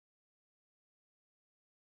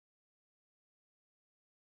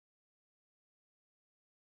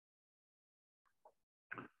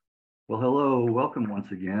Well, hello, welcome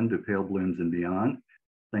once again to Pale Blooms and Beyond.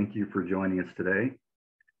 Thank you for joining us today.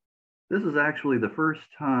 This is actually the first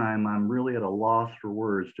time I'm really at a loss for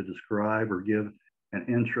words to describe or give an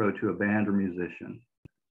intro to a band or musician.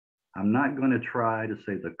 I'm not going to try to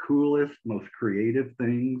say the coolest, most creative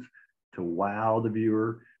things to wow the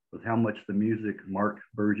viewer with how much the music Mark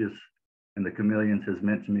Burgess and the Chameleons has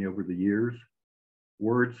meant to me over the years.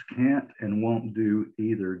 Words can't and won't do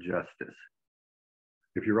either justice.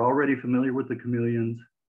 If you're already familiar with the Chameleons,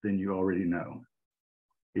 then you already know.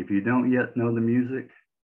 If you don't yet know the music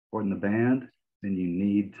or the band, then you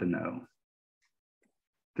need to know.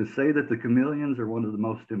 To say that the Chameleons are one of the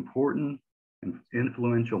most important and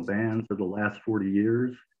influential bands of the last 40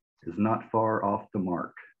 years is not far off the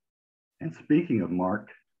mark. And speaking of Mark,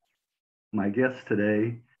 my guest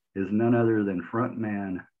today is none other than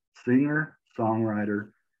frontman, singer,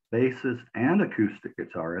 songwriter, bassist, and acoustic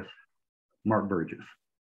guitarist, Mark Burgess.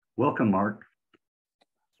 Welcome, Mark.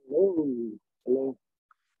 Hello. Hello.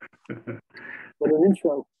 What an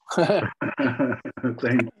intro.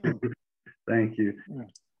 Thank you. Thank you.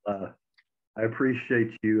 I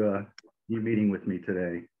appreciate you meeting with me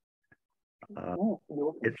today.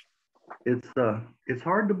 It's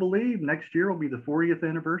hard to believe next year will be the 40th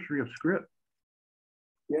anniversary of Script.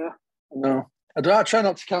 Yeah, no, I try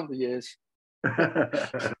not to count the years.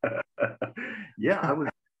 Yeah,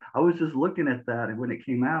 I was just looking at that, and when it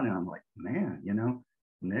came out, and I'm like, man,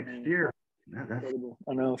 next year. That's incredible.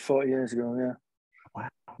 I know, 40 years ago, yeah. Wow.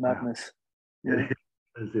 Madness. Wow. Yeah.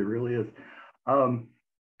 It really is.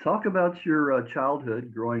 Talk about your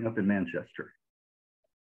childhood growing up in Manchester.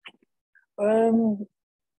 It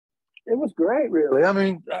was great, really. I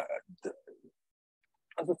mean,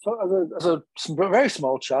 as a very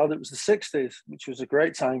small child, it was the 60s, which was a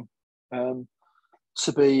great time to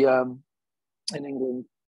be in England.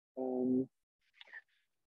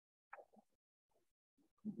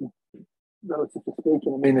 Relatively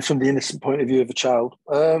speaking, I mean, from the innocent point of view of a child,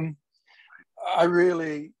 I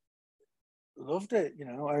really loved it.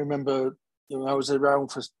 I remember I was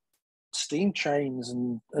around for steam trains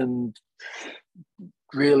and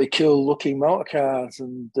really cool looking motor cars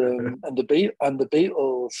and the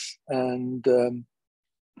Beatles and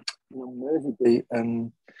Merseybeat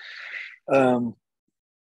and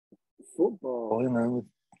football, with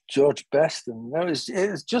George Best, and it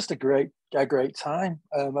was just a great time.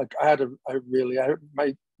 My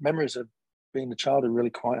memories of being a child are really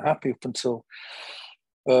quite happy up until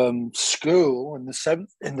school in the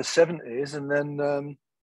 70s, and then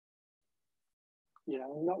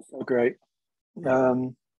not so great. But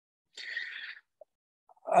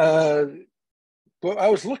I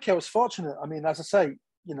was lucky. I was fortunate. I mean, as I say,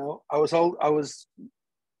 I was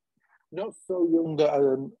not so young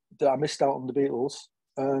that I missed out on the Beatles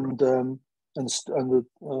and the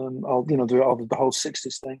whole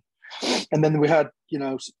 60s thing. And then we had,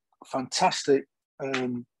 fantastic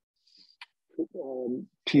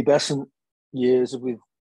pubescent years with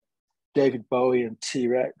David Bowie and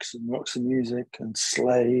T-Rex and Roxy Music and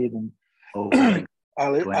Slade and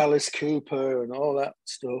Alice Cooper and all that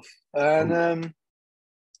stuff. And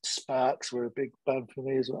Sparks were a big band for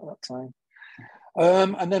me as well at that time.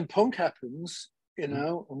 And then punk happens,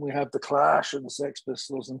 and we have the Clash and the Sex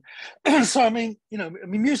Pistols, and so I mean,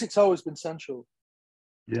 music's always been central.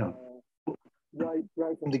 Yeah. Right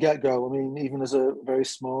from the get-go. I mean, even as a very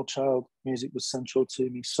small child, music was central to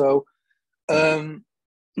me. So,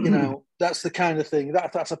 that's the kind of thing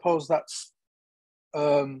that I suppose that's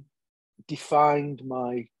defined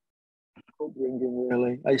my upbringing.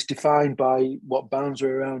 Really, it's defined by what bands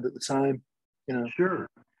were around at the time. Sure.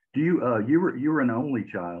 Do you were an only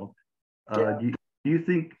child? Yeah. Do you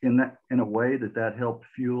think in a way that helped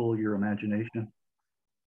fuel your imagination?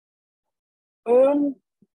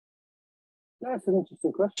 That's an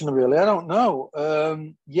interesting question. Really, I don't know.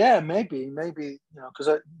 Yeah, maybe,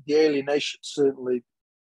 because the alienation certainly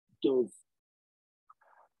does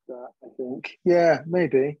that. I think. Yeah,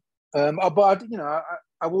 maybe. But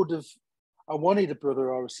I would have. I wanted a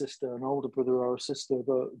brother or a sister, an older brother or a sister,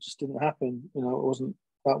 but it just didn't happen. It wasn't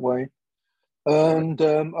that way. And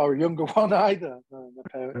or a younger one either. No, my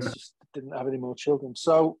parents just didn't have any more children.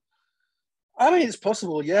 So, I mean, it's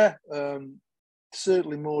possible. Yeah,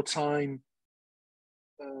 certainly more time.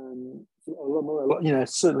 A lot more,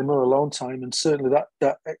 certainly more alone time, and certainly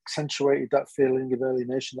that accentuated that feeling of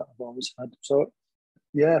alienation that I've always had. So,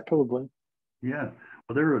 yeah, probably. Yeah.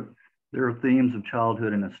 Well, there are themes of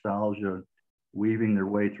childhood and nostalgia weaving their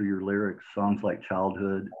way through your lyrics. Songs like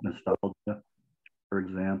 "Childhood," "Nostalgia," for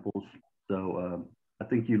examples. So I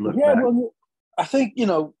think you look back. Well, I think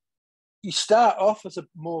you start off as a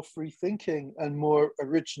more free thinking and more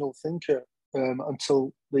original thinker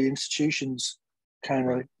until the institutions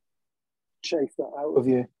kind of chase that out of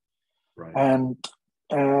you. Right. And,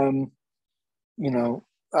 you know,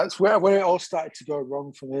 that's where it all started to go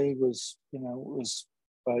wrong for me was, you know, was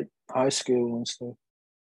like high school and stuff.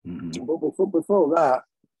 Mm-hmm. But before that,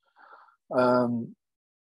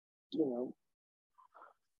 you know,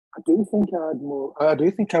 I do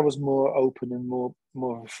think I was more open and more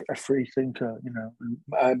a free thinker, you know,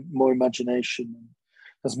 and more imagination.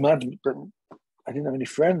 As mad, but I didn't have any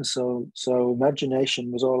friends, so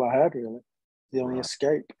imagination was all I had, really, the only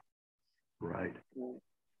escape. Right.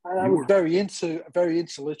 And I was very into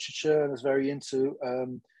literature, and I was very into,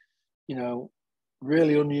 you know,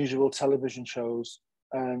 really unusual television shows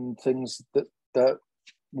and things that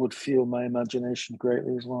would fuel my imagination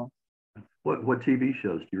greatly as well. What TV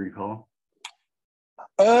shows do you recall?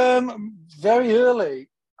 Very early,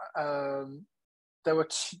 there were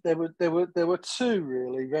two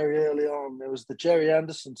really very early on. There was the Jerry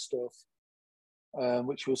Anderson stuff,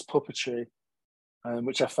 which was puppetry,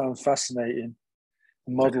 which I found fascinating,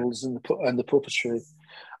 the models and the puppetry.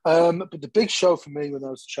 But the big show for me when I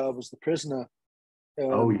was a child was The Prisoner.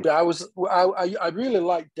 But I really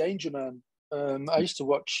liked Danger Man. I used to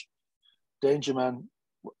watch Danger Man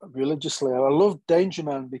religiously. I loved Danger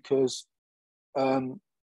Man because he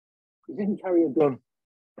didn't carry a gun.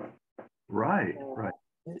 Right.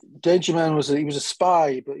 Danger Man was a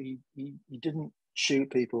spy, but he didn't shoot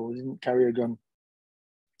people. He didn't carry a gun.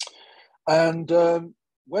 And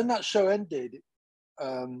when that show ended,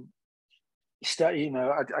 you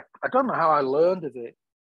know, I don't know how I learned of it,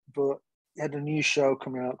 but he had a new show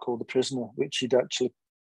coming out called The Prisoner, which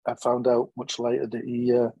I found out much later that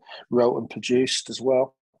he wrote and produced as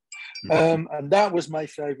well. And that was my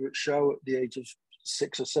favorite show at the age of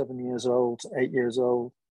 6 or 7 years old, 8 years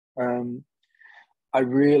old. I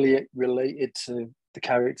really related to the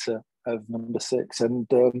character of Number 6, and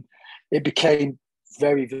it became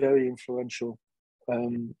very, very influential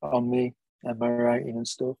on me and my writing and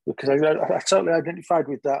stuff, because I totally identified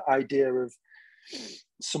with that idea of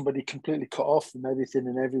somebody completely cut off from everything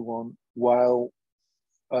and everyone while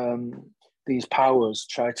these powers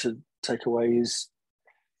try to take away his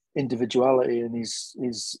individuality and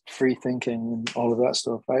his free thinking and all of that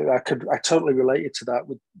stuff. I totally related to that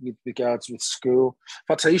with regards with school. In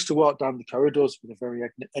fact, I used to walk down the corridors with a very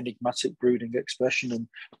enigmatic, brooding expression and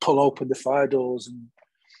pull open the fire doors and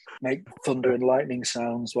make thunder and lightning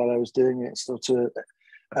sounds while I was doing it, so to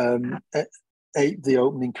ape the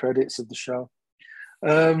opening credits of the show.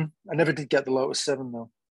 I never did get the Lotus 7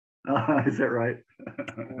 though. Is that right?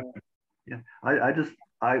 Yeah,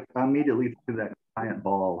 I immediately threw that giant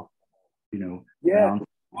ball, you know. Yeah.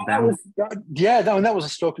 That was a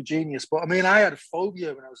stroke of genius. But I mean, I had a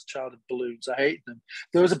phobia when I was a child of balloons. I hated them.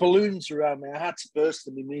 There was balloons around me. I had to burst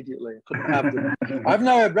them immediately. I couldn't have them. I have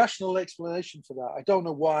no rational explanation for that. I don't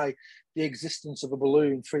know why the existence of a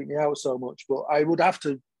balloon freaked me out so much, but I would have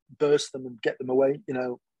to burst them and get them away, you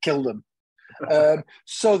know, kill them.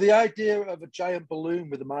 So the idea of a giant balloon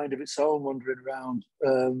with a mind of its own wandering around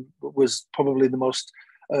was probably the most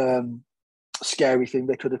scary thing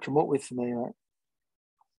they could have come up with for me. Right?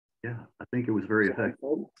 Yeah, I think it was very effective.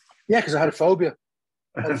 Yeah, because I had a phobia.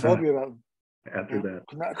 I had a phobia about them. After that,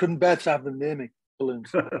 I couldn't bear to have them near me,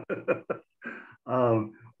 balloons.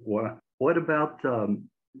 What about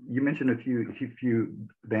you mentioned a few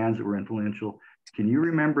bands that were influential. Can you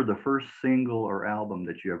remember the first single or album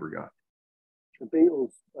that you ever got? The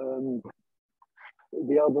Beatles.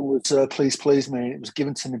 The album was "Please Please Me." It was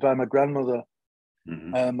given to me by my grandmother,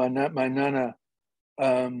 my nana.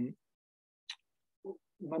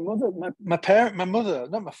 My mother,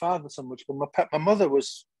 not my father so much, but my mother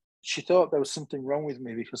she thought there was something wrong with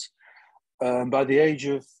me because by the age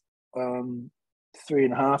of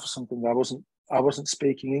 3.5 or something, I wasn't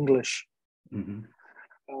speaking English.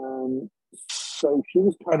 So she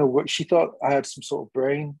was she thought I had some sort of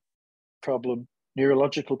brain problem,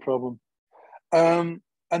 neurological problem. And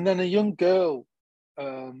then a young girl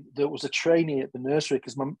that was a trainee at the nursery,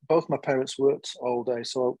 because both my parents worked all day,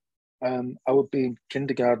 so I would be in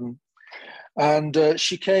kindergarten. And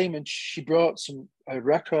she came and she brought some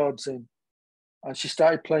records in, and she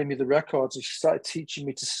started playing me the records, and she started teaching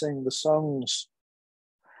me to sing the songs.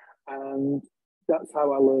 And that's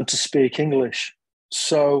how I learned to speak English.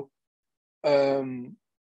 So it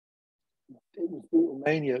was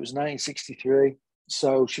Beatlemania. It was 1963.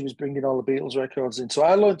 So she was bringing all the Beatles records in. So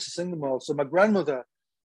I learned to sing them all. So my grandmother,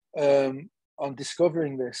 on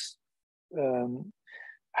discovering this,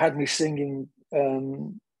 had me singing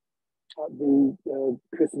at the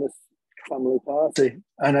Christmas family party,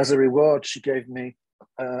 and as a reward, she gave me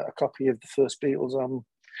a copy of the first Beatles album.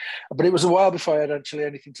 But it was a while before I had actually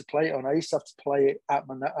anything to play it on. I used to have to play it at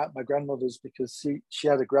my grandmother's because she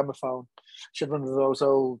had a gramophone. She had one of those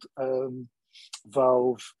old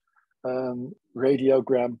valve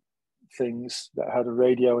radiogram things that had a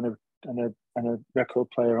radio and a record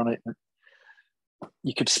player on it.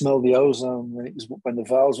 You could smell the ozone when the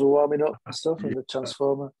valves were warming up and stuff in the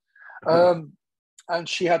transformer. And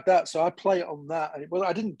she had that, so I'd play it on that. And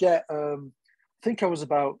I didn't get. I think I was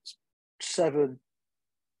about 7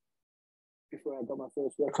 before I got my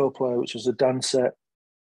first record player, which was a Dansette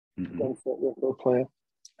record player,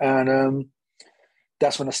 and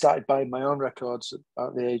that's when I started buying my own records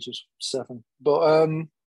at the age of 7. But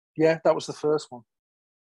yeah, that was the first one.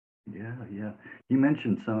 Yeah. You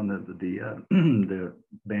mentioned some of the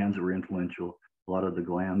bands that were influential. A lot of the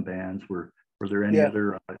glam bands. Were there any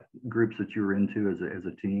other groups that you were into as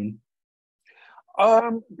a teen?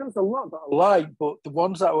 There was a lot that I liked, but the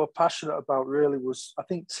ones that I was passionate about really was, I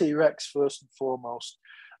think, T-Rex first and foremost.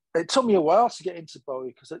 It took me a while to get into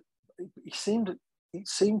Bowie because it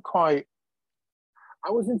seemed quite.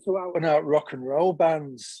 I was into out and out rock and roll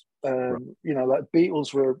bands. You know, like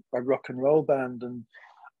Beatles were a rock and roll band, and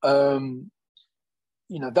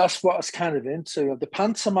you know, that's what I was kind of into. The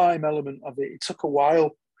pantomime element of it took a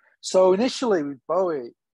while. So initially with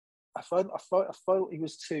Bowie, I felt he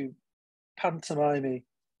was too pantomimey,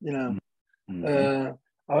 you know.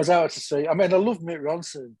 I was out to see. I mean, I love Mick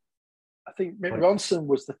Ronson. I think Mick Ronson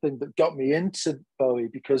was the thing that got me into Bowie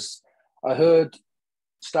because I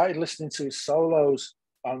started listening to his solos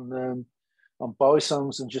on Bowie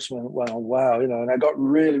songs and just went, well, wow, you know. And I got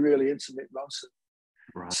really, really into Mick Ronson.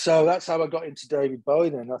 Right. So that's how I got into David Bowie.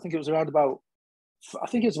 Then I think it was about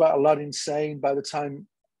Aladdin Sane by the time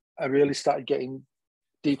I really started getting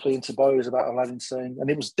deeply into Bowie. It was about Aladdin Sane, and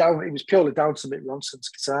it was purely down to Mick Ronson's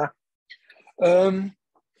guitar.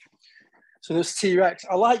 So there's T-Rex.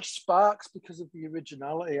 I like Sparks because of the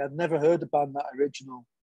originality. I'd never heard a band that original.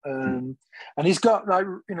 And he's got, like,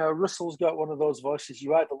 you know, Russell's got one of those voices.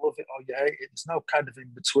 You either love it or you hate it. There's no kind of in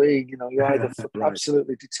between. You know, you either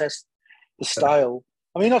absolutely detest the style.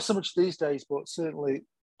 I mean, not so much these days, but certainly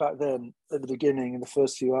back then at the beginning in the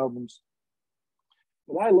first few albums.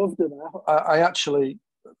 But I loved him. I actually,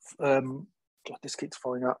 God, this keeps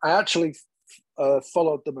falling out. I actually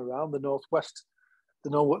followed them around the northwest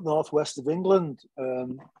of England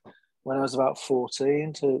when I was about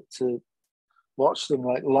 14 to watch them,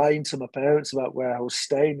 like lying to my parents about where I was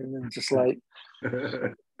staying, and then just like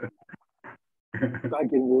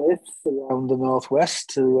bagging lifts around the northwest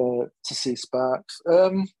to see Sparks.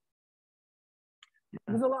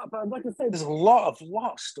 There's a lot, but like I say, there's a lot of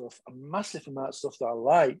stuff, a massive amount of stuff that I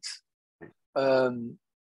liked. I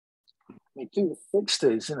mean, through the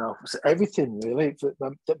 60s, you know, everything really.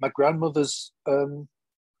 That my grandmother's, my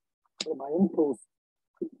uncles,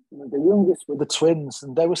 you know, the youngest were the twins,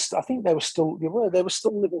 and I think they were still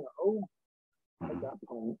living at home at that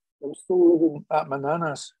point. They were still living at my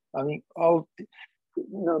nana's. I mean, you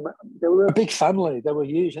know, they were a big family. They were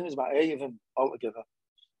huge. I think there's about 8 of them altogether.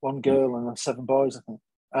 1 girl and 7 boys, I think.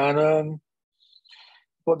 And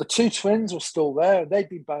but the 2 twins were still there. They'd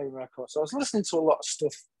been buying records. So I was listening to a lot of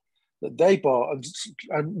stuff that they bought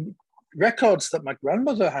and records that my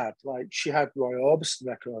grandmother had. Like, she had Roy Orbison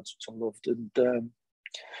records, which I loved. And,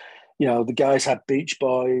 you know, the guys had Beach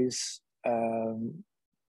Boys,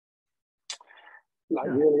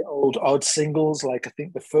 really old odd singles. Like, I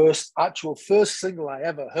think the first single I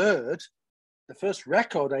ever heard, the first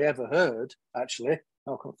record I ever heard, actually,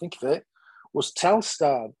 I can't think of it, was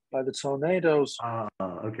Telstar by the Tornadoes.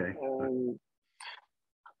 Okay.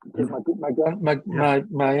 Because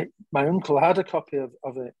my uncle had a copy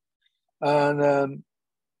of it, and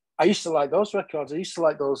I used to like those records. I used to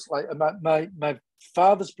like those. Like my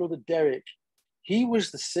father's brother Derek, he was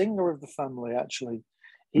the singer of the family. Actually,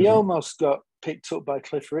 he almost got picked up by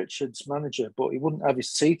Cliff Richard's manager, but he wouldn't have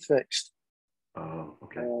his teeth fixed. Oh,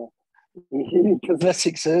 okay. He had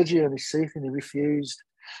cosmetic surgery on his teeth, and he refused.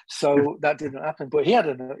 So that didn't happen. But he had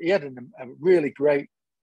a really great,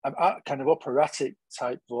 kind of operatic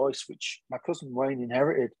type voice, which my cousin Wayne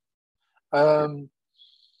inherited. And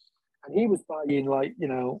he was buying, like, you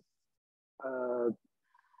know,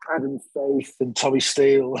 Adam Faith and Tommy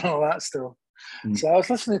Steele and all that stuff. So I was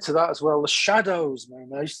listening to that as well. The Shadows,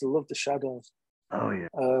 man, I used to love the Shadows. Oh yeah.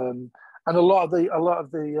 And a lot of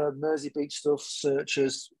the Mersey Beach stuff,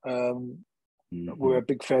 Searchers, were a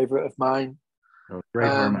big favourite of mine. Oh, great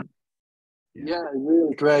harmony. Yeah,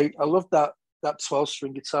 really great. I loved that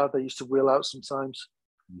 12-string guitar they used to wheel out sometimes.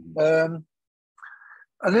 And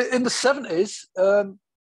in the 70s,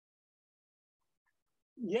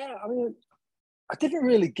 Yeah, I mean, I didn't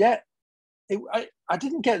really get it. I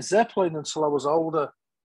didn't get Zeppelin until I was older.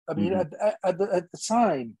 I mean, Mm-hmm. at the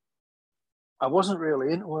time, I wasn't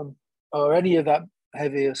really into them or any of that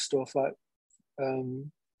heavier stuff like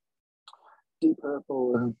Deep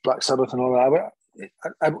Purple and Black Sabbath and all that.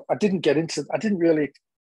 I didn't get into. I didn't really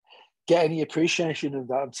get any appreciation of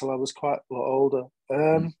that until I was quite a lot older.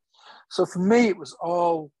 So for me, it was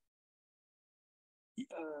all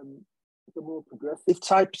the more progressive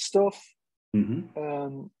type stuff.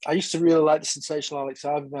 Mm-hmm. I used to really like the Sensational Alex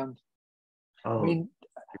Harvey band. I Oh, mean,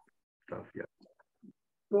 stuff, yeah.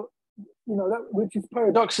 but you know, that, which is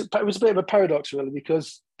paradox. It was a bit of a paradox, really,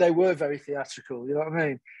 because they were very theatrical. You know what I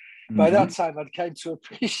mean? By that Mm-hmm. time, I became to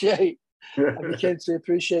appreciate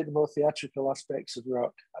the more theatrical aspects of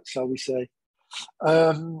rock, shall we say.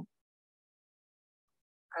 And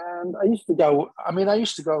I used to go. I mean, I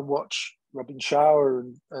used to go and watch Robin Shower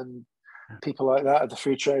and people like that at the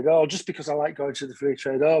Free Trade Hall, just because I like going to the Free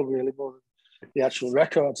Trade Hall really more than the actual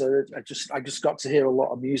records. I just got to hear a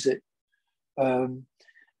lot of music, and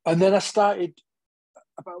then I started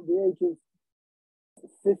about the age of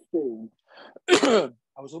 15.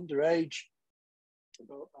 I was underage.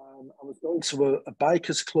 But, I was going to a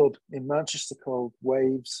bikers club in Manchester called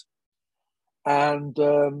Waves, and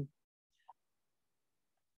I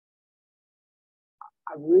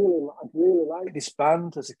really liked this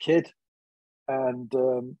band as a kid, and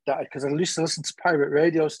that because I used to listen to pirate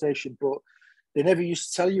radio station, but they never used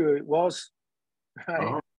to tell you who it was. Right?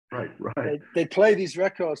 Oh, right. They'd play these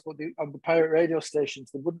records, but on the pirate radio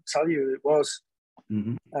stations, they wouldn't tell you who it was.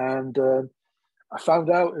 Mm-hmm. And I found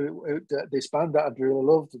out that this band that I'd really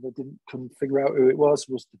loved, and I couldn't figure out who it was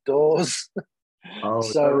the Doors. Oh,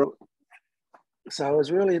 is that right? so I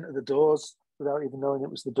was really into the Doors without even knowing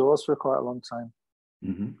it was the Doors for quite a long time.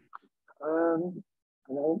 Mm-hmm. You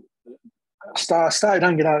know, I started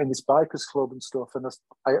hanging out in this bikers club and stuff, and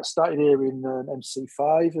I started hearing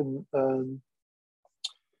MC5 and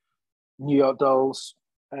New York Dolls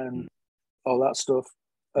and all that stuff.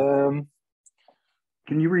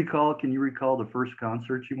 Can you recall the first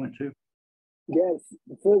concert you went to? Yes,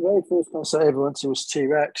 the very first concert I ever went to was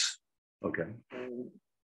T-Rex. Okay. In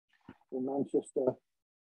Manchester.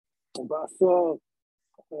 But I saw,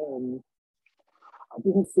 I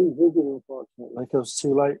didn't see Ziggy, unfortunately, because I was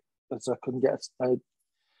too late, because I couldn't get,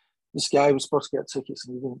 this guy was supposed to get tickets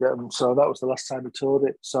and he didn't get them, so that was the last time he toured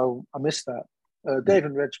it, so I missed that. Dave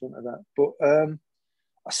and Reg went to that, but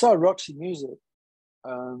I saw Roxy Music,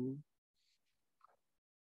 and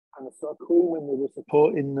I saw Queen when they were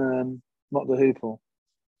supporting Mock the Hoople.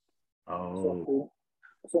 Oh.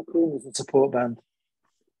 I saw Queen as a support band.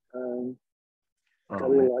 I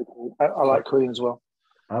really like Queen. I like Queen as well.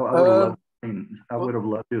 I would have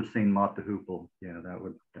loved to have seen Mott the Hoople. Yeah, that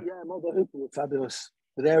would. Yeah, Mott the Hoople were fabulous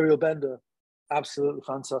with Ariel Bender, absolutely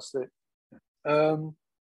fantastic.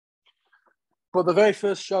 But the very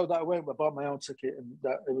first show that I went, I bought my own ticket, and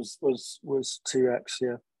that it was T-Rex.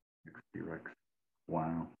 Yeah, T-Rex.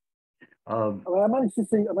 Wow. I managed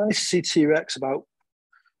to see T-Rex about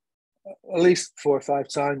at least 4 or 5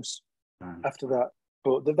 times after that.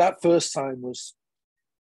 But that first time was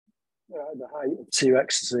at the height of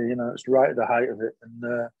T-Rex. You know, it's right at the height of it,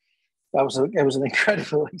 and it was an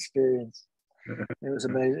incredible experience. It was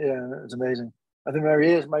amazing. Yeah, it was amazing. I think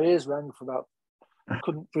my ears rang for about. I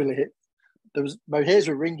couldn't really hit. My ears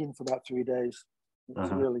were ringing for about 3 days. It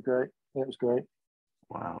was really great. It was great.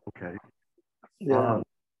 Wow. Okay. Yeah,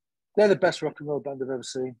 they're the best rock and roll band I've ever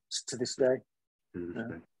seen to this day.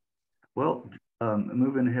 Day. Well,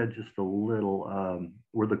 moving ahead just a little,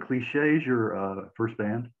 were the Clichés your first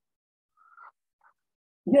band?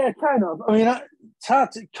 Yeah, kind of. I mean, it's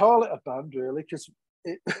hard to call it a band really, because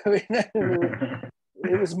it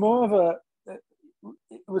was more of a.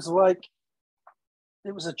 It was like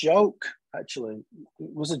it was a joke. Actually,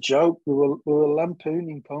 it was a joke. We were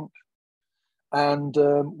lampooning punk, and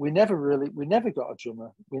we never got a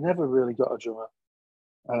drummer. We never really got a drummer,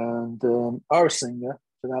 and or a singer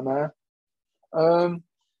for that matter.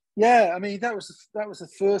 Yeah, I mean that was the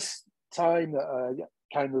first time that I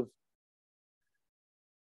kind of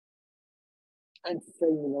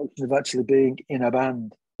entertained the notion of actually being in a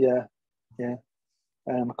band. Yeah.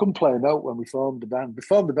 I couldn't play a note when we formed the band. We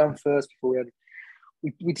formed the band first before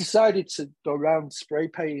we decided to go around spray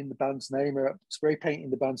painting the band's name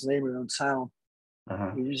around town.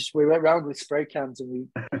 We went around with spray cans and we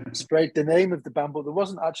sprayed the name of the band, but we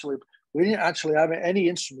didn't actually have any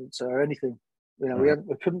instruments or anything. You know,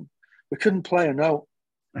 we couldn't play a note.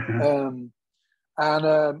 And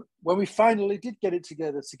when we finally did get it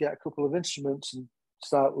together to get a couple of instruments and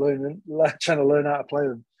start trying to learn how to play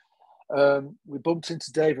them, we bumped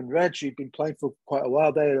into Dave and Reg, who'd been playing for quite a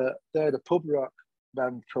while. They had a pub rock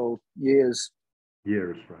band called Years.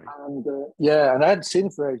 Years, right? And yeah, and I hadn't seen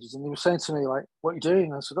him for ages. And he was saying to me, like, "What are you doing?"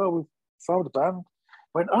 And I said, "Oh, we've found a band." I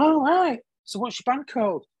went, "Oh, right. So what's your band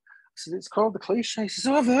called?" I said, "It's called The Cliche." He says,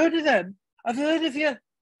 "Oh, I've heard of them. I've heard of you."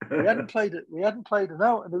 We hadn't played it. We hadn't played it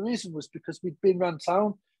out, and the reason was because we'd been around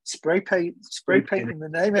town spray painting the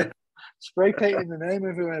name, spray painting the name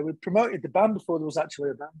everywhere. We'd promoted the band before there was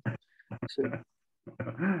actually a band. So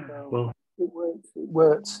Well, it worked. It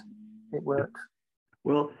worked. It worked.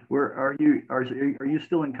 Well, where are you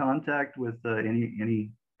still in contact with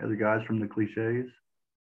any other guys from the Cliches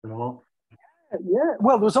at all? Yeah.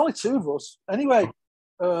 Well, there was only two of us. Anyway,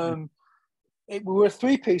 we were a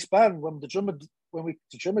three-piece band when the drummer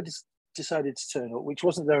decided to turn up, which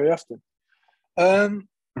wasn't very often.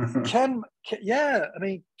 Ken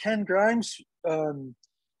Grimes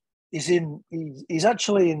he's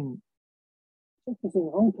actually in, I think he's in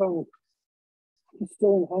Hong Kong. He's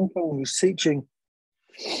still in Hong Kong. He's teaching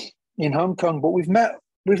in Hong Kong, but we've met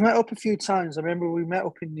up a few times. I remember we met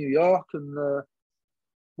up in New York, and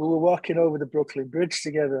we were walking over the Brooklyn Bridge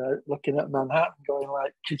together, looking at Manhattan, going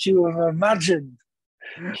like, could you have imagined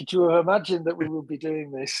that we would be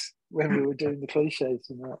doing this when we were doing the Cliches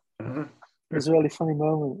and that? It was a really funny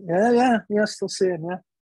moment. Yeah, still see him, yeah.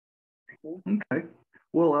 Okay.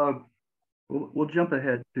 Well, we'll jump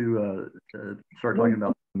ahead to start talking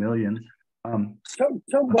about Chameleons.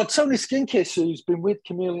 Tony Skinkiss, who's been with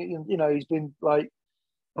Chameleon, he's been like,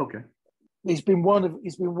 okay, he's been one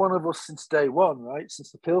of us since day one, right?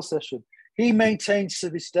 Since the Peel session. He maintains to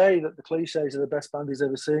this day that the Cliches are the best band he's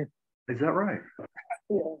ever seen. Is that right?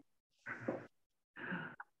 Yeah.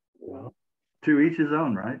 Well, to each his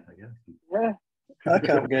own, right? I guess. Yeah. I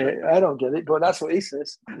can't get it. I don't get it, but that's what he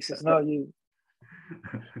says. He says, "No, you."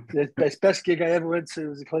 The best gig I ever went to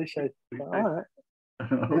was a Cliche. All right.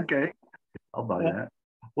 Okay, I'll buy that.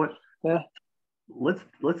 What? Yeah. Let's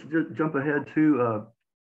just jump ahead to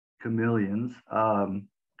Chameleons.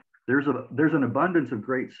 There's an abundance of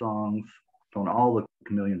great songs on all the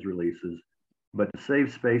Chameleons releases, but to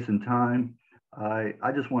save space and time,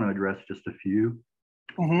 I just want to address just a few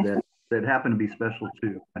that happen to be special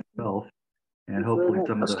to myself, and hopefully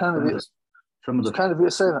some of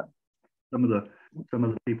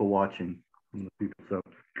the people watching, some of the people. So,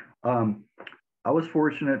 I was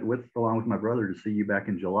fortunate, along with my brother, to see you back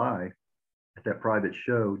in July at that private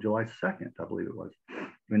show, July 2nd, I believe it was,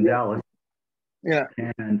 in Dallas. Yeah.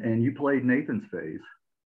 And you played Nathan's Phase.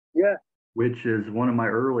 Yeah. Which is one of my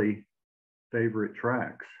early favorite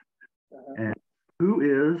tracks. And who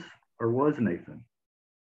is or was Nathan?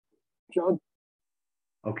 John.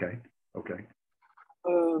 Okay.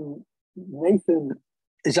 Nathan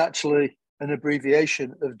is actually an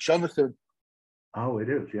abbreviation of Jonathan. Oh, it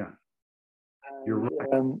is, yeah. You're right.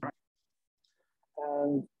 And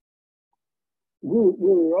we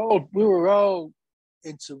were all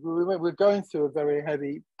into. We were going through a very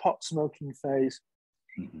heavy pot smoking phase,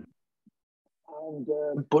 and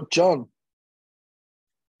but John,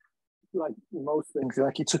 like most things,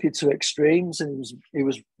 like he took it to extremes, and he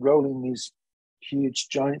was rolling these huge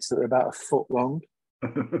joints that are about a foot long,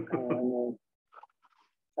 and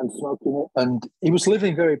smoking it. And he was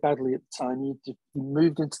living very badly at the time. He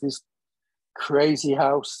moved into this crazy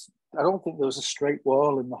house. I don't think there was a straight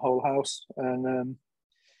wall in the whole house, and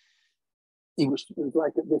it was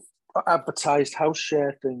like this advertised house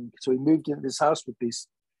share thing. So he moved into this house with this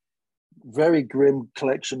very grim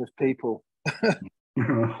collection of people.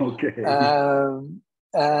 Okay.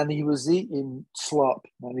 And he was eating slop,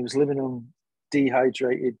 and he was living on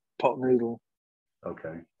dehydrated pot noodle.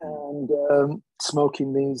 Okay. And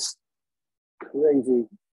smoking these crazy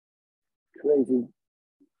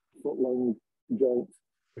foot-long joints.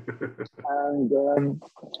 And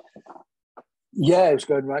yeah, it was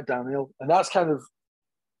going right downhill. And that's kind of,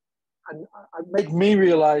 and it made me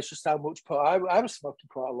realize just how much pot. I was smoking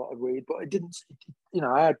quite a lot of weed, but it didn't,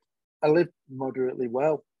 I lived moderately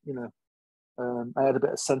well, I had a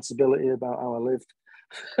bit of sensibility about how I lived.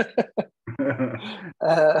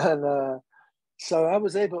 And so I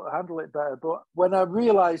was able to handle it better. But when I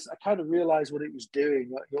kind of realized what it was doing,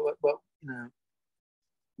 what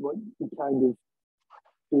you kind of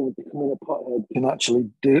becoming a pothead can actually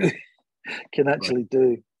do,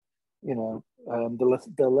 the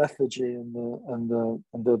lethargy and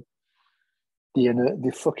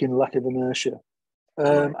the fucking lack of inertia.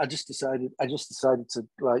 I just decided to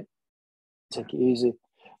like take it easy.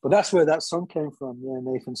 But that's where that song came from. Yeah,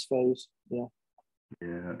 Nathan's Phase. Yeah.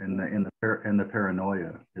 Yeah, and the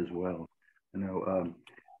paranoia as well.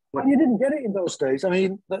 what? And you didn't get it in those days. I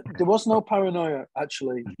mean, there was no paranoia,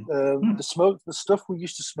 actually. The stuff we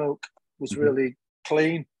used to smoke was really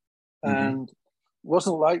clean, and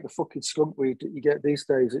wasn't like the fucking skunk weed that you get these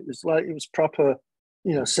days. It was proper,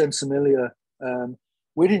 sensimilia.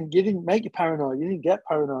 You didn't make you paranoid. You didn't get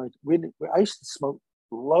paranoid. I used to smoke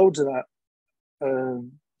loads of that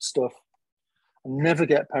stuff and never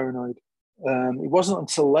get paranoid. It wasn't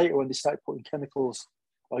until later when they started putting chemicals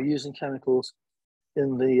or using chemicals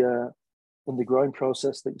in the growing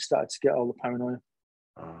process that you started to get all the paranoia.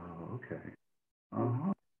 Oh, okay.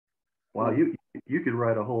 Uh-huh. Wow, you could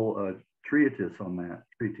write a whole treatise on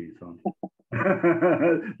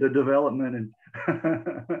the development and.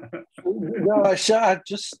 No, I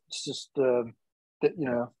just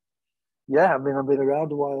yeah. I mean, I've been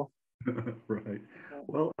around a while. Right.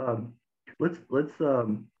 Well, let's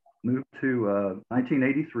move to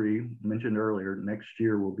 1983. Mentioned earlier, next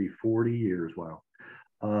year will be 40 years. Wow.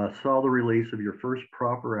 Saw the release of your first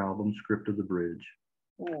proper album, Script of the Bridge.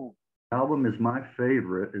 Mm. Album is my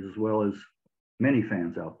favorite, as well as many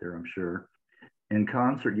fans out there, I'm sure. In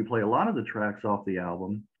concert, you play a lot of the tracks off the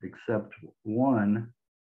album, except one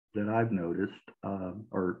that I've noticed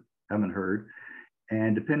or haven't heard.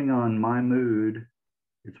 And depending on my mood,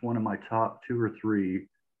 it's one of my top 2 or 3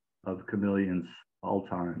 of Chameleons all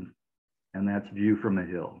time, and that's View from a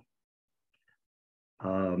Hill.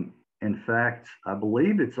 In fact, I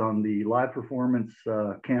believe it's on the live performance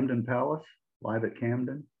Camden Palace, live at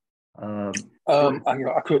Camden. I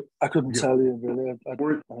couldn't tell you really. I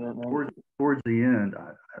don't know. Towards the end,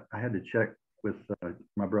 I had to check with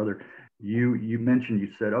my brother. You mentioned,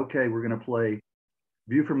 you said, okay, we're going to play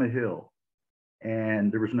View from a Hill, and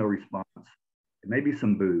there was no response. Maybe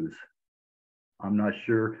some boos. I'm not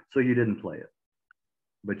sure. So you didn't play it,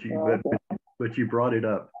 but you brought it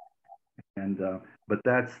up, and but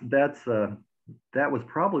that was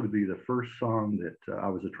probably the first song that I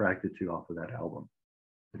was attracted to off of that album.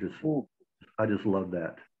 I just love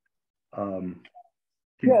that.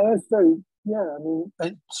 That's very. Yeah, I mean,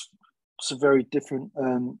 it's a very different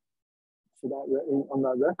for that on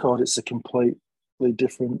that record. It's a completely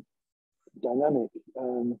different dynamic.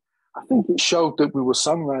 I think it showed that we were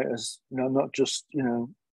songwriters, not just we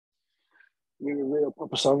were real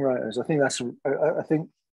proper songwriters. I think I think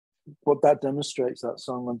what that demonstrates, that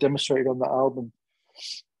song, and demonstrated on that album.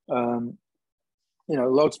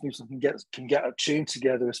 Loads of people can get a tune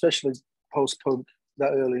together, especially post-punk,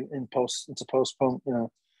 that early into post-punk,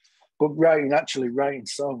 But writing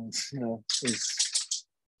songs, is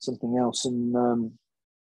something else. And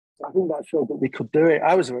I think that showed that we could do it.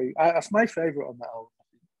 That's my favorite on that album.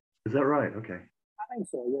 Is that right? Okay. I think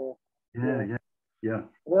so, yeah. Yeah. I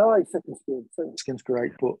mean, I like Second Skin. Second Skin's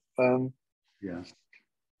great, but yeah.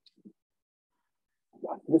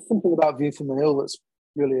 There's something about View from the Hill that's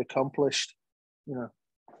really accomplished, It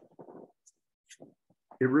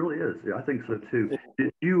really is. Yeah, I think so too.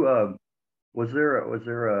 Did you? Was there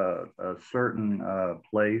a certain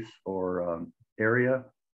place or area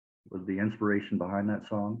was the inspiration behind that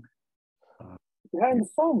song? Behind the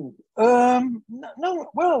song?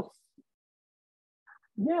 No. Well,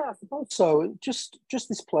 yeah, I suppose so. Just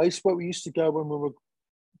this place where we used to go when we were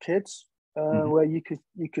kids, where you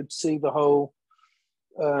could see the whole.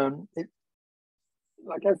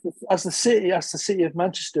 As the city of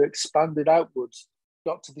Manchester expanded outwards,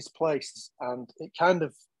 got to this place, and it kind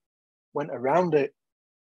of went around it.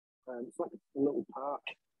 It's like a little park,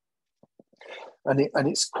 and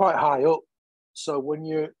it's quite high up. So when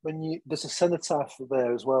you there's a cenotaph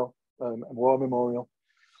there as well, a war memorial.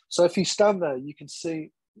 So if you stand there, you can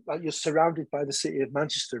see like you're surrounded by the city of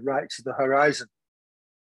Manchester right to the horizon.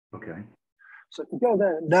 Okay. So if you go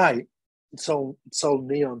there at night, it's all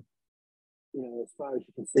neon, as far as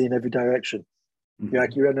you can see in every direction.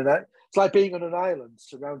 It's like being on an island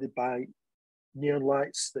surrounded by neon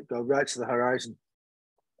lights that go right to the horizon.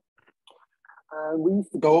 And we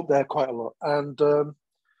used to go up there quite a lot. And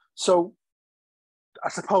so I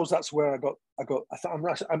suppose that's where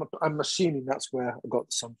I'm assuming that's where I got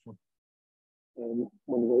the song from.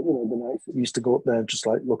 One of the nights that we used to go up there and just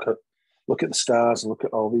like look at the stars and look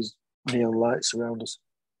at all these neon lights around us.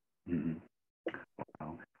 Mm-hmm.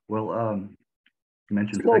 Wow. Well, you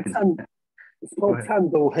mentioned it's called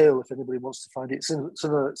Tandle Hill. If anybody wants to find it, it's in a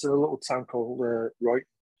little town called Roy.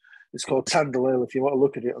 It's called Tandle Hill. If you want to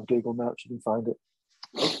look at it on Google Maps, you can find it.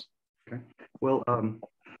 Okay. Well,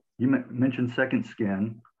 you mentioned Second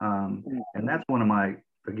Skin, and that's one of my,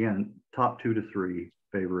 again, top 2 to 3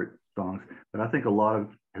 favorite songs. But I think a lot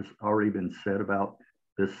has already been said about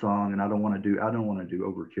this song, and I don't want to do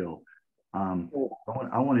overkill.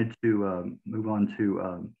 I wanted to move on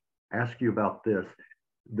to ask you about this.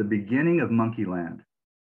 the beginning of Monkeyland,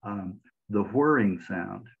 the whirring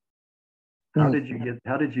sound. How did you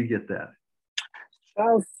get that?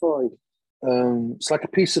 Child toy. It's like a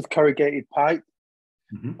piece of corrugated pipe,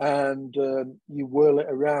 and you whirl it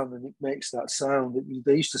around, and it makes that sound.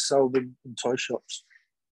 They used to sell them in toy shops.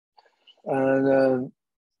 And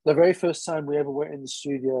the very first time we ever went in the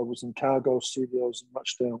studio was in Cargo Studios in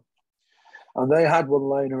Rochdale, and they had one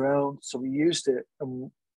laying around, so we used it,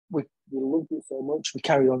 and we loved it so much we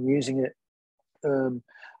carried on using it.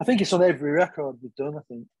 I think it's on every record we've done. I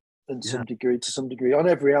think, to some degree, on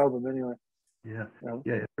every album anyway. Yeah,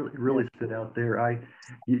 it really stood out there.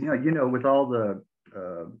 With all the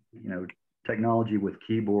technology with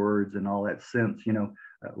keyboards and all that synths,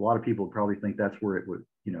 a lot of people probably think that's where it would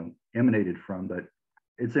emanated from, but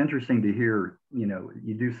it's interesting to hear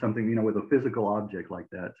you do something with a physical object like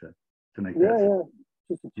that to make that.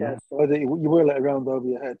 You whirl it around over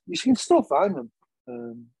your head. You can still find them.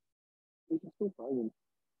 You can still find them.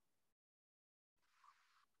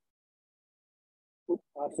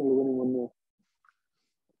 Absolutely winning one more.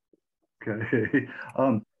 Okay.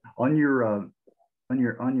 On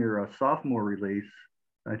your sophomore release,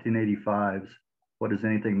 1985's What Does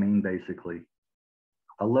Anything Mean, basically.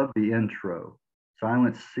 I love the intro,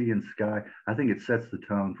 Silence, Sea and Sky. I think it sets the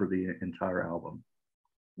tone for the entire album.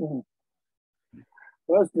 Mm-hmm.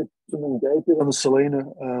 Well, that's something Dave did on the Selena.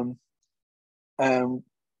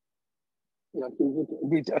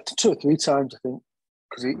 He did 2 or 3 times, I think,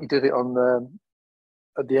 because he did it on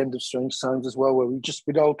at the end of Strange Times as well, where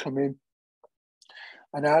we'd all come in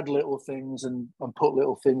and add little things and put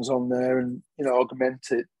little things on there and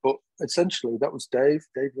augment it. But essentially, that was Dave.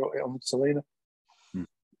 Dave wrote it on Selena.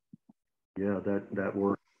 Yeah, that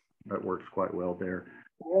works quite well there.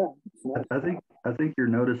 Yeah, nice. I think you're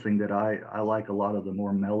noticing that I like a lot of the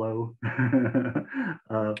more mellow,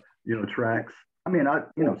 tracks. I mean,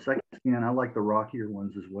 Second Skin, I like the rockier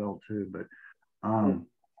ones as well too. But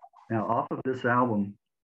now off of this album,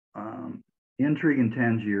 Intrigue in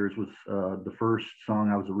Tangiers was the first song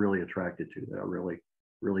I was really attracted to, that I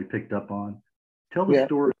really picked up on. Tell the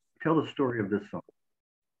story. Tell the story of this song.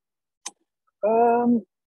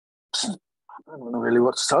 I don't know really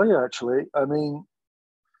what to tell you, actually. I mean,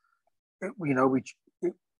 it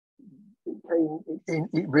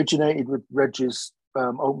originated with Reg's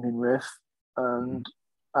opening riff, and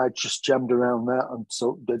I just jammed around that, and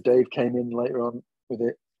so Dave came in later on with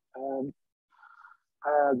it.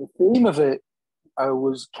 The theme of it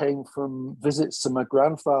came from visits to my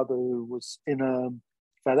grandfather, who was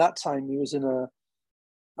by that time he was in a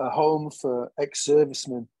home for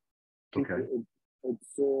ex-servicemen. Okay. Had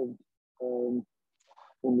served in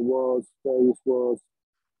the wars, various wars,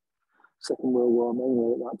 Second World War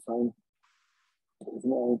mainly at that time.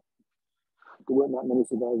 There weren't that many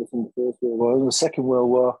survivors in the First World War. The Second World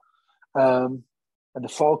War and the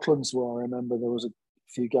Falklands War. I remember there was a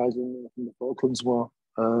few guys in there from the Falklands War.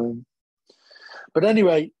 But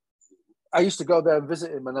anyway, I used to go there and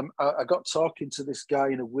visit him, and I got talking to this guy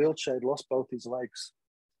in a wheelchair. He'd lost both his legs.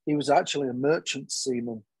 He was actually a merchant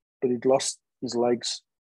seaman, but he'd lost his legs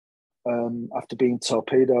after being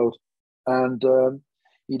torpedoed, and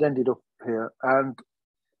he'd ended up here. And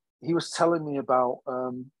he was telling me about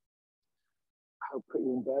how pretty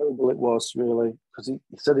unbearable it was, really, because he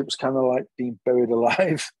said it was kind of like being buried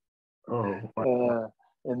alive.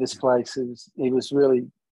 In this place. He was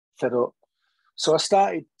really fed up. So I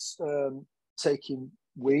started taking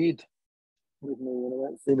weed with me when I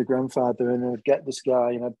went to see my grandfather, and I'd get this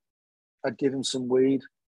guy and I'd give him some weed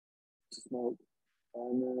to smoke,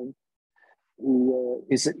 and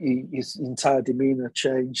his entire demeanor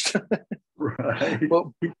changed. Right.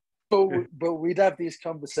 But we'd have these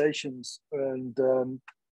conversations and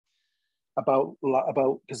about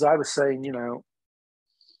because I was saying,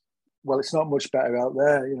 well, it's not much better out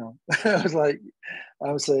there,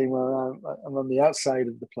 I was saying, well, I'm on the outside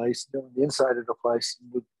of the place, on the inside of the place,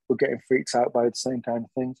 and we're getting freaked out by the same kind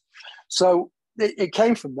of things. So it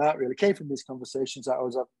came from that, really. It came from these conversations that I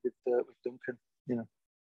was having with Duncan,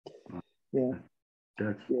 Yeah.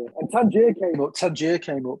 And Tangier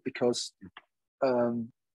came up because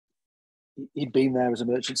he'd been there as a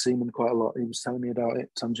merchant seaman quite a lot. He was telling me about it.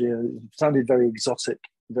 Tangier, it sounded very exotic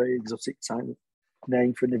type of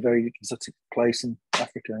name for a very exotic place in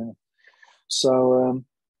Africa. So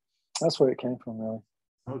that's where it came from, really.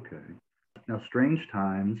 Okay. Now, Strange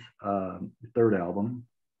Times, third album,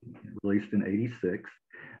 released in '86.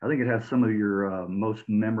 I think it has some of your most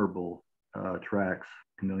memorable tracks,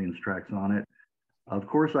 Chameleons tracks on it. Of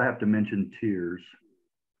course, I have to mention Tears,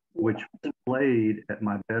 which was played at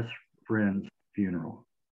my best friend's funeral.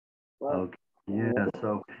 Wow. Okay. Yeah.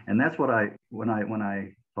 So, and that's what when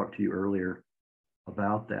I talked to you earlier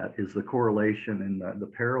about that is the correlation and the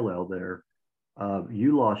parallel there.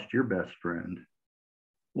 You lost your best friend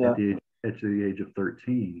Yeah. at the age of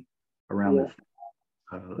 13 around Yeah. this.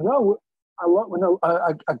 No,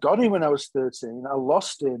 I got him when I was 13. I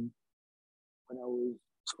lost him when I was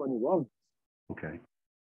 21. Okay.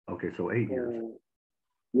 Okay. So 8 years.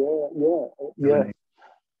 Yeah.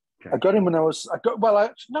 Okay. I got him when I was. I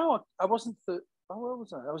wasn't. Where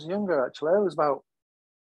was I? I was younger actually. I was about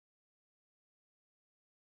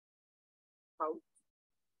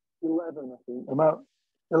 11, I think. About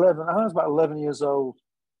 11. I was about 11 years old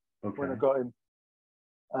when I got him,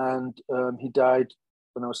 and he died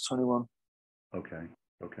when I was 21. Okay.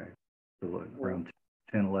 Okay. So around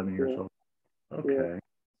 10, 11 years old. Okay.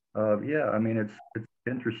 Yeah. I mean, it's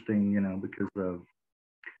interesting, because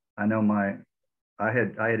I know I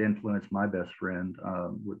had influenced my best friend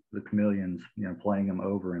with the Chameleons, playing him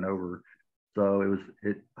over and over. So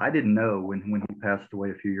I didn't know when he passed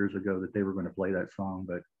away a few years ago that they were going to play that song,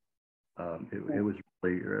 but it was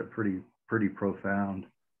really a pretty profound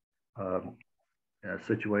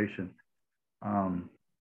situation. How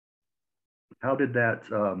did that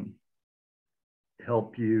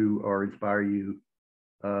help you or inspire you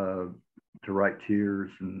to write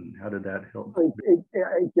Tears, and how did that help?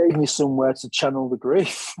 It gave me somewhere to channel the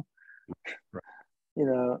grief. Right.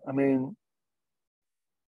 I mean,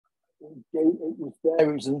 it was there.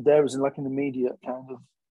 It was like an immediate kind of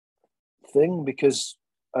thing because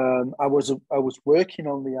I was working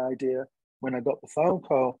on the idea when I got the phone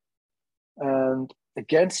call, and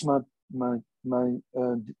against my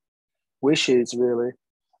wishes, really,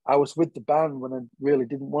 I was with the band when I really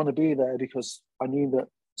didn't want to be there because I knew that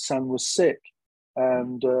Sam was sick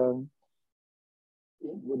and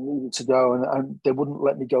we needed to go, and they wouldn't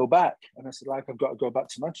let me go back. And I said, I've got to go back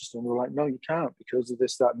to Manchester. And they were like, no, you can't because of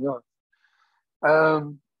this, that, and the other.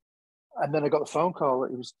 And then I got the phone call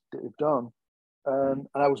that it had gone. And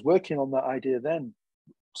I was working on that idea then.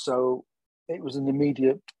 So it was an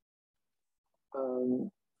immediate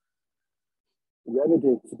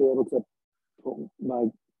remedy to be able to put my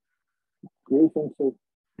grief into.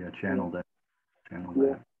 Yeah, channel that.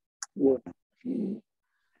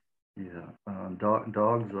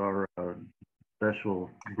 Dogs are a special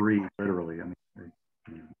breed, literally. I mean,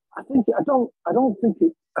 I think it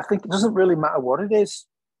doesn't really matter what it is.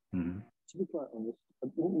 Mm-hmm. To be quite honest,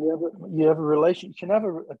 you have a relation. You can have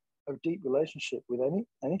a deep relationship with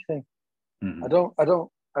anything. Mm-hmm. I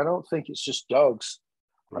don't think it's just dogs.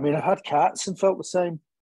 Right. I mean, I've had cats and felt the same.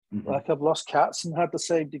 Mm-hmm. Like I've lost cats and had the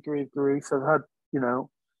same degree of grief. I've had,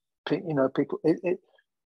 people. It's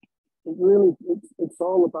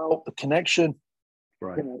all about the connection.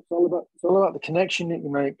 Right. It's all about the connection that you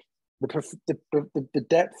make. The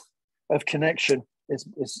depth of connection is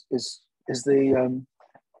the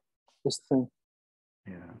thing.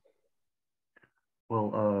 Yeah.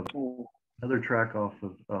 Well, another track off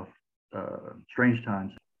of Strange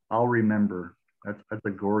Times, I'll Remember. That's a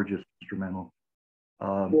gorgeous instrumental.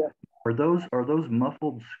 Are those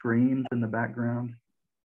muffled screams in the background?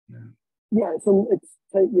 Yeah,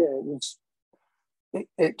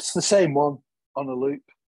 it's the same one on a loop.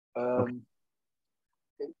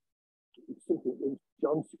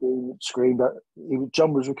 John screamed that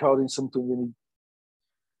John was recording something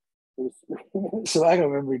and so I don't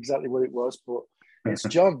remember exactly what it was, but it's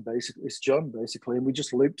John basically, and we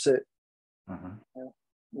just loops it. Yeah.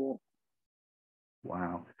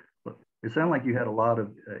 Wow. It sounded like you had a lot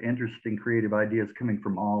of interesting creative ideas coming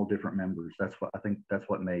from all different members. That's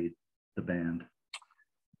what made the band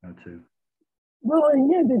too. Well,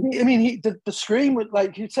 yeah, I mean, the scream,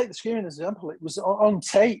 like, you take the scream as an example, it was on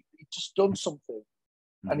tape. He'd just done something,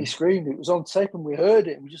 and he screamed. It was on tape, and we heard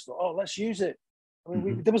it, and we just thought, oh, let's use it. I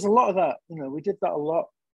mean, there was a lot of that. We did that a lot.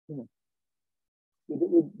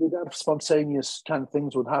 We'd have spontaneous kind of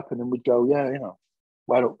things would happen, and we'd go, yeah,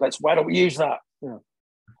 why don't we use that?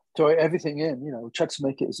 Throw everything in. Try to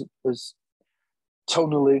make it as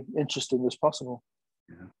tonally interesting as possible.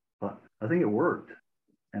 Yeah, but I think it worked.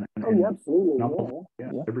 And absolutely.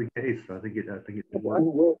 Yeah. Every case, I think it worked.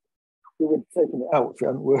 We would have taken it out if it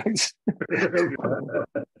hadn't worked.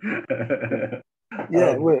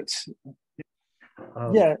 Yeah, it works.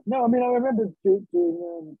 No, I mean, I remember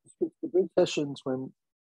doing the bridge sessions when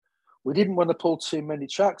we didn't want to pull too many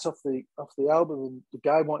tracks off the album, and the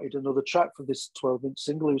guy wanted another track for this 12-inch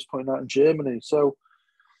single he was putting out in Germany. So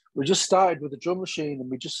we just started with the drum machine, and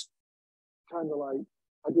we just kind of like,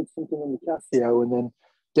 I did something on the Casio, and then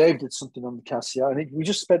Dave did something on the Casio, and we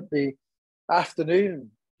just spent the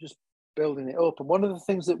afternoon just building it up. And one of the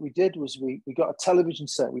things that we did was we got a television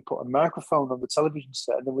set. We put a microphone on the television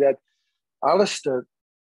set, and then we had Alistair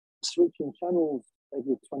switching channels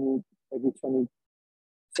every 20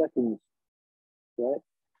 seconds, right?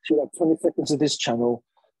 So you have 20 seconds of this channel,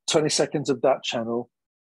 20 seconds of that channel,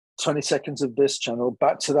 20 seconds of this channel,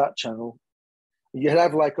 back to that channel. You'd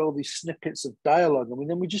have like all these snippets of dialogue. I mean,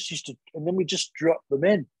 then we just dropped them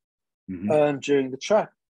in during the track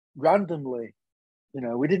randomly. You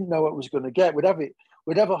know, we didn't know what was going to get. We'd have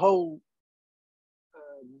a whole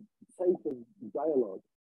tape of dialogue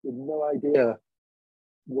with no idea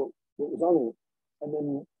what was on it. And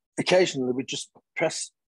then occasionally we'd just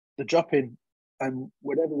press the drop in, and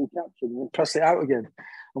whatever we captured, we'd press it out again.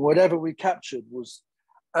 And whatever we captured was,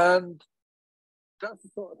 and that's the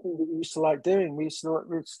sort of thing that we used to like doing. We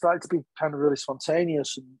started to be kind of really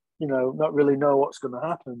spontaneous and, you know, not really know what's going to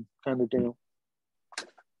happen kind of deal.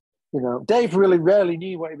 You know, Dave really rarely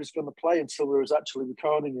knew what he was going to play until we was actually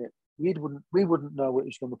recording it. We wouldn't know what he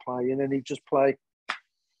was going to play, and then he'd just play.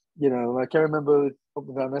 You know, like I remember up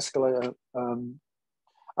and down the escalator.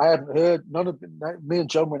 I hadn't heard none of it. Me and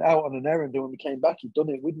John went out on an errand, and when we came back, he'd done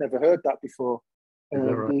it. We'd never heard that before.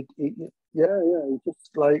 Right? He just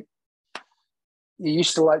like he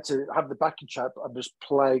used to like to have the backing track and just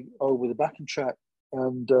play over the backing track,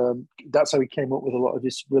 and that's how he came up with a lot of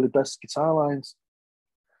his really best guitar lines.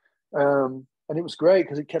 And it was great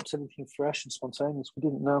because it kept everything fresh and spontaneous. We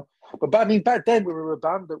didn't know, but I mean, back then we were a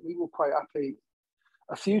band that we were quite happy.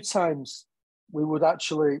 A few times we would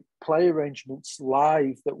actually play arrangements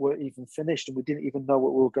live that weren't even finished, and we didn't even know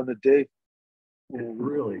what we were going to do.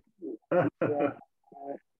 Really?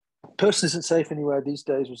 Person Isn't Safe Anywhere these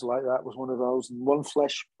days was like that, was one of those, and One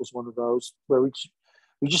Flesh was one of those where we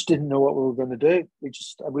just didn't know what we were going to do.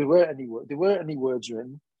 There weren't any words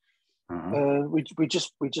written. We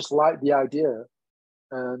just liked the idea,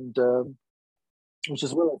 and which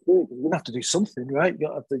is well, let's do it, because we're gonna have to do something, right?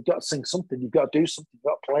 You got to sing something, you've got to do something, you've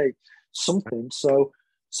got to play something. So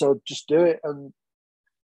just do it. And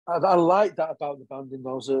I like that about the band in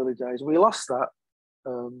those early days. We lost that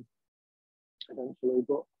eventually,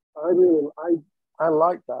 but I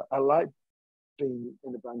like that. I like being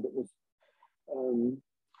in a band that was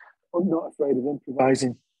I'm not afraid of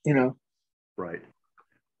improvising, you know. Right.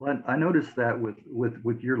 Well, I noticed that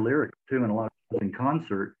with your lyrics too, and a lot of times in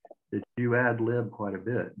concert, that you ad lib quite a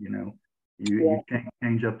bit. You know, you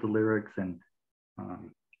change up the lyrics, and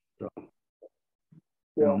so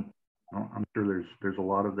you know, I'm sure there's a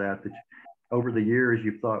lot of that over the years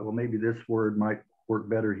you've thought, well, maybe this word might work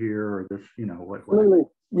better here, or this, you know, what. Absolutely.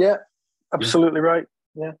 Yeah, absolutely right.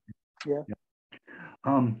 Yeah.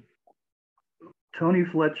 Tony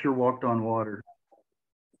Fletcher, Walked on Water.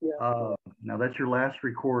 Yeah. Now that's your last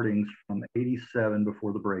recordings from '87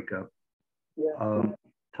 before the breakup. Yeah.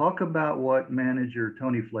 Talk about what manager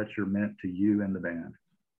Tony Fletcher meant to you and the band.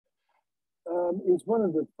 He's one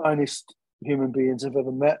of the finest human beings I've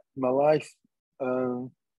ever met in my life. You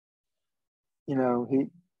know,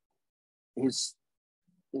 his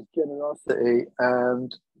generosity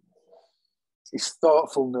and his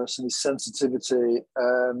thoughtfulness and his sensitivity,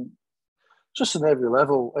 just on every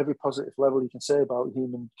level, every positive level you can say about the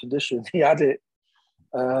human condition, he had it.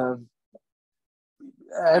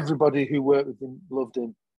 Everybody who worked with him loved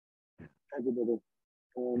him. Everybody.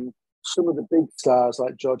 Some of the big stars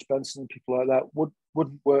like George Benson and people like that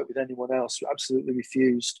wouldn't work with anyone else. Absolutely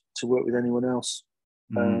refused to work with anyone else.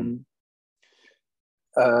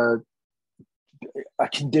 A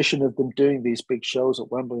condition of them doing these big shows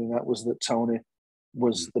at Wembley, and that was that Tony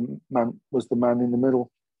was the man in the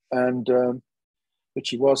middle, and which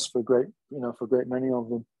he was for a great many of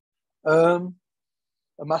them.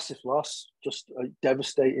 A massive loss, just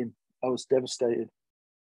devastating. I was devastated.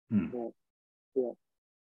 Yeah.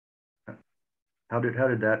 How did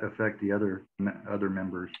that affect the other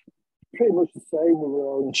members? Pretty much the same. We were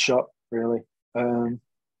all in shock, really. I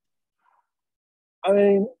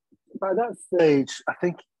mean, by that stage, I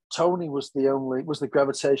think Tony was the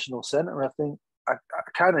gravitational center. I think I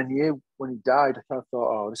kind of knew when he died. I kind of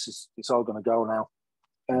thought, oh, it's all going to go now,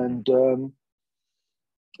 and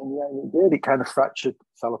yeah, it did. It kind of fractured,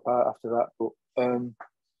 fell apart after that. But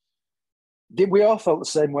we all felt the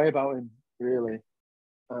same way about him, really.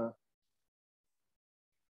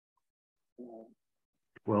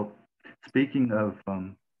 Well, speaking of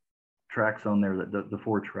tracks on there, the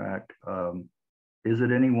 4-track, Is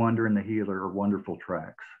It Any Wonder and The Healer are wonderful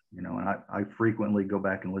tracks, you know, and I frequently go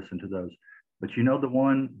back and listen to those. But you know, the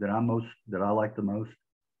one that I like the most,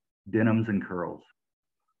 Denims and Curls.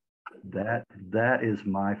 That is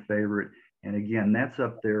my favorite. And again, that's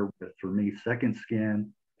up there with, for me, Second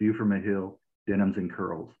Skin, View from a Hill, Denims and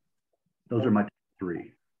Curls. Those are my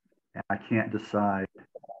three. And I can't decide.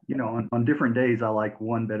 You know, on different days, I like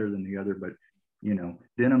one better than the other. But you know,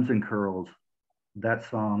 Denims and Curls, that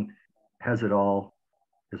song has it all.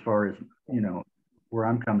 As far as you know, where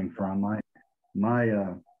I'm coming from, my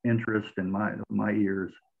interest and my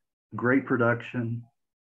ears. Great production,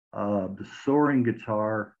 the soaring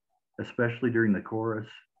guitar, especially during the chorus.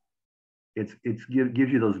 Gives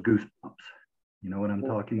you those goosebumps. You know what I'm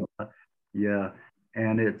talking about? Yeah,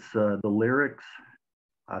 and it's the lyrics.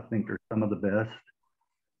 I think are some of the best.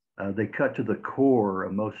 They cut to the core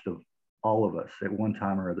of most of all of us at one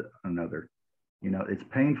time or another. You know, it's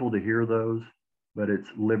painful to hear those, but it's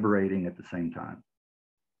liberating at the same time.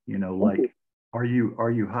 You know, like, are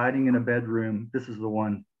you hiding in a bedroom? This is the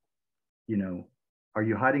one, you know, are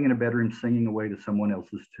you hiding in a bedroom singing away to someone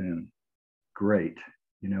else's tune? Great.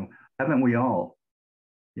 You know, haven't we all,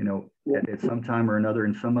 you know, at some time or another,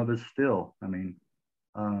 and some of us still, I mean,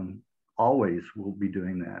 always will be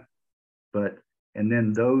doing that. But, and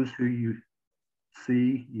then those who you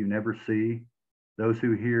see, you never see, those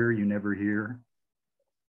who hear, you never hear.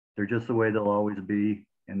 They're just the way they'll always be.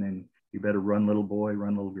 And then you better run, little boy,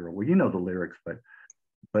 run, little girl. Well, you know the lyrics, but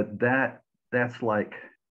that's like,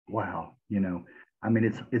 wow, you know, I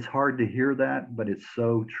mean, it's hard to hear that, but it's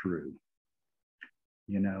so true.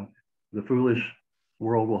 You know, the foolish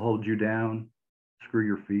world will hold you down, screw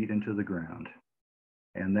your feet into the ground.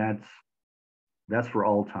 And that's for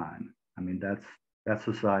all time. I mean, that's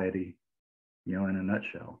society, you know, in a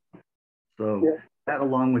nutshell. So that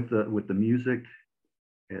along with the music,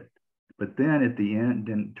 but then at the end,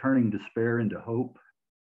 then turning despair into hope.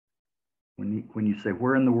 When you say,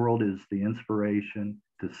 where in the world is the inspiration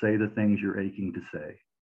to say the things you're aching to say?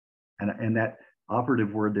 And that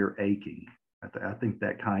operative word there, aching, I think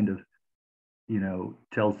that kind of, you know,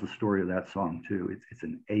 tells the story of that song too. It's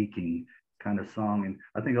an aching kind of song. And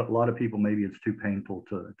I think a lot of people, maybe it's too painful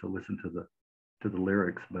to listen to the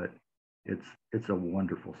lyrics, but it's a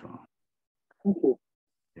wonderful song. Thank you.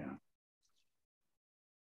 Yeah.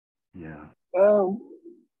 Yeah.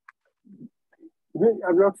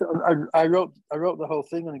 I wrote the whole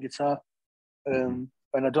thing on a guitar, and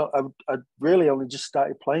I really only just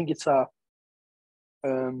started playing guitar.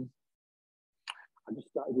 I just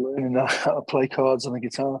started learning how to play chords on the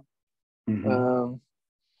guitar.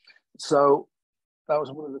 So that was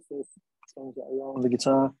one of the first songs that I wrote on the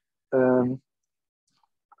guitar.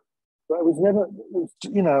 But it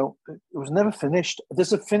was never finished.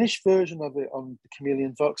 There's a finished version of it on the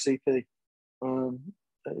Chameleons Vox EP. I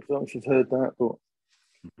don't know if you've heard that, but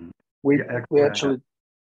we actually,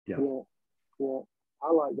 yeah,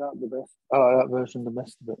 I like that the best. I like that version the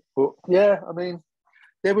best of it. But yeah, I mean,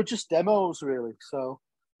 they were just demos really. So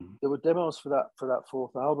there were demos for that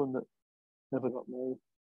fourth album that never got made.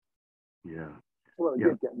 Yeah. Well, it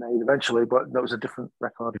did get made eventually, but that was a different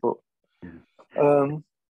record. But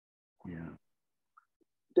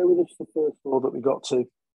they were just the first four that we got to,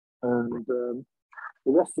 and the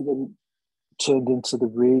rest of them turned into the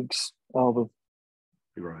Riggs album.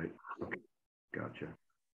 Right. Gotcha.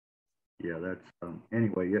 Yeah, that's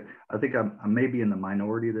anyway. Yeah, I think I may be in the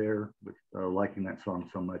minority there with liking that song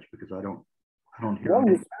so much because I don't hear. No,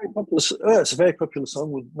 it's very popular. It's a very popular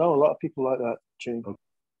song. A lot of people like that tune. Okay.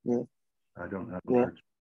 Yeah. I don't know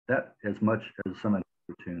that as much as some of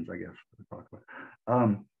the tunes, I guess, to talk about.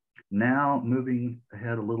 Now moving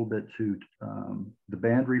ahead a little bit to the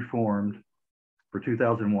band reformed for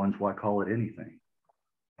 2001's Why Call It Anything.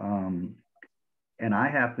 And I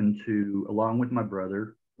happened to, along with my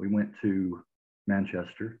brother, we went to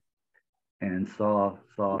Manchester and saw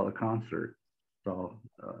a concert, for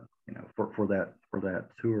that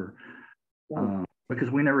tour. Because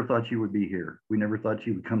we never thought you would be here. We never thought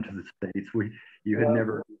you would come to the States. You had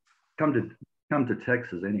never come to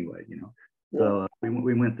Texas anyway, you know. So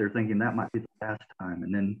we went there thinking that might be the last time,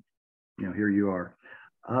 and then, you know, here you are.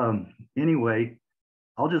 Anyway,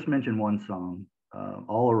 I'll just mention one song,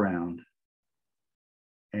 All Around,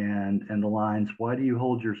 and the lines, why do you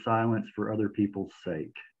hold your silence for other people's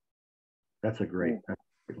sake? That's a great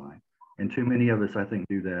line. And too many of us, I think,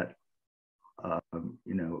 do that.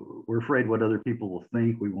 You know, we're afraid what other people will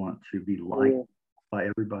think. We want to be liked by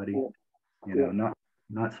everybody, you know,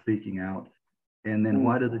 not speaking out. And then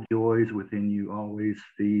why do the joys within you always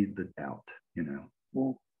feed the doubt, you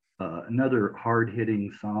know? Another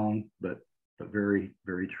hard-hitting song, but very,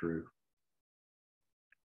 very true.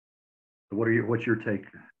 So what's your take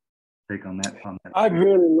on that? I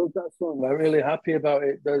really love that song. I'm really happy about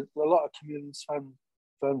it. There's a lot of Chameleons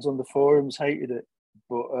fans on the forums hated it,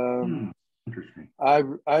 but interesting. I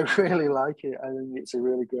really like it. I think it's a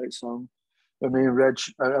really great song. And me and Reg,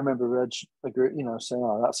 I remember Reg agree, saying,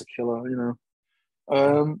 "Oh, that's a killer,"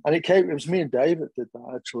 And it was me and Dave that did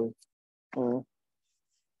that actually. Yeah.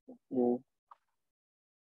 For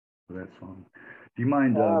that song. Do you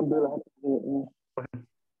mind? I'm really happy with it,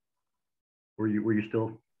 Were you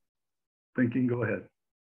still thinking? Go ahead.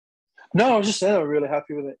 No, I was just saying I'm really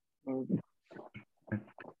happy with it.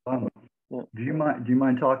 Yeah. Do you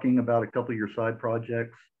mind talking about a couple of your side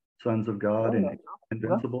projects, Sons of God and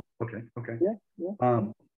Invincible? Okay. Yeah.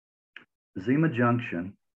 Zima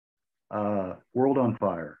Junction, World on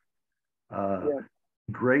Fire.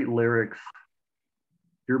 Great lyrics.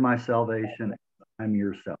 You're my salvation. I'm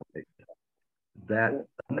your salvation. That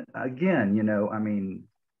again, I mean,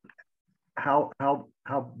 how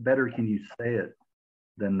better can you say it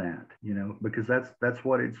than that? Because that's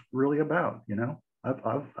what it's really about.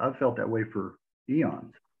 I've felt that way for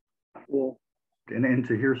eons. Yeah. And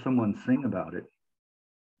to hear someone sing about it,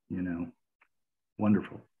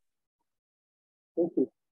 wonderful. Thank you.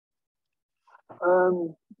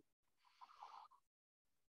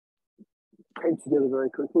 Came together very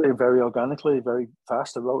quickly and very organically, very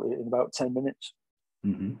fast. I wrote it in about 10 minutes.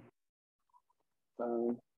 Mm-hmm.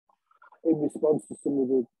 In response to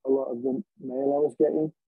a lot of the mail I was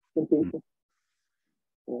getting from people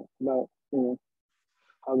about,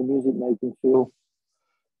 how the music made them feel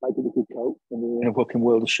like they could cope when they were in a fucking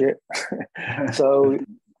world of shit. So,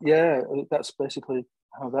 yeah, that's basically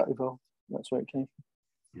how that evolved. That's where it came from.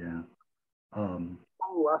 Yeah.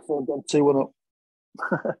 I thought I'd done 2-1 up.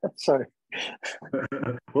 Sorry.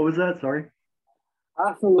 What was that? Sorry.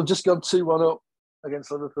 Arsenal have just gone 2-1 up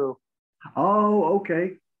against Liverpool. Oh,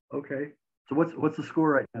 okay. So what's the score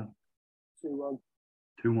right now? 2-1.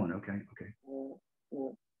 2-1. Okay.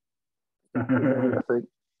 I think.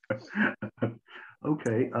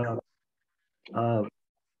 Okay.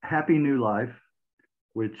 Happy New Life,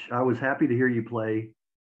 which I was happy to hear you play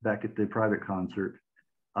back at the private concert.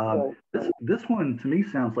 This one to me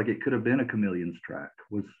sounds like it could have been a Chameleons track.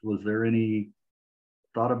 Was there any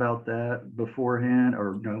thought about that beforehand,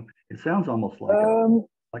 or no? It sounds almost like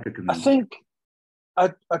a Chameleons. I think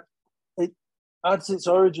it adds its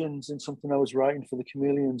origins in something I was writing for the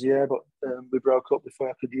Chameleons, but we broke up before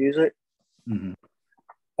I could use it. Mm-hmm.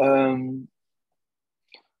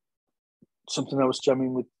 Something I was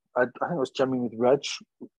jamming with. I think I was jamming with Reg,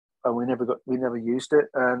 and we never used it.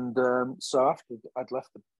 And so after I'd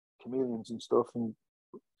left the Chameleons and stuff, and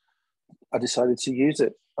I decided to use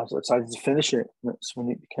it. I decided to finish it. That's when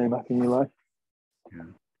it became Happy New Life.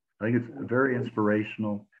 Yeah, I think it's very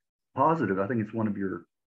inspirational, positive. I think it's one of your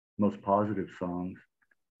most positive songs.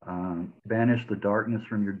 Banish the darkness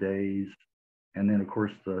from your days, and then of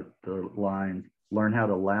course the lines: learn how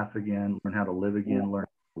to laugh again, learn how to live again, learn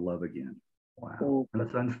how to love again. Wow, and the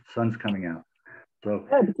sun's coming out. So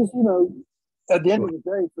because at the end of the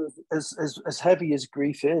day, as heavy as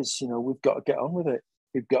grief is, we've got to get on with it.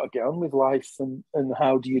 We've got to get on with life, and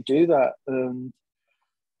how do you do that?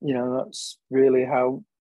 That's really how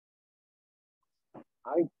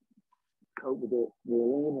I cope with it. Really,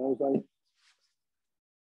 I was like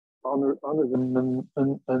honor them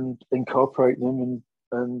and incorporate them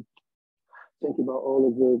and think about all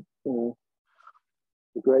of the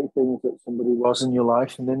the great things that somebody was in your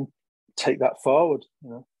life, and then take that forward.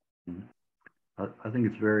 I think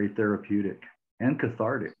it's very therapeutic and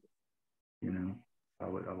cathartic. I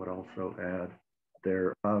would also add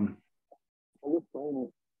there.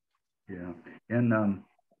 Yeah, and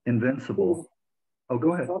Invincible. Oh,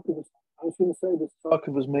 go ahead. I was going to say this talk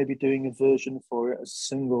of us maybe doing a version for it as a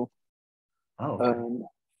single. Oh, okay.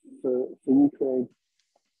 For Ukraine.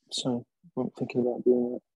 So I'm thinking about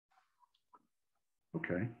doing that.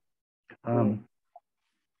 Okay.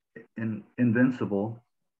 Invincible.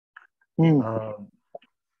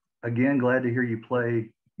 Again, glad to hear you play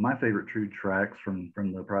my favorite True tracks from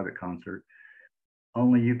the private concert.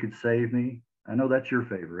 Only You Could Save Me. I know that's your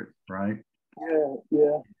favorite, right?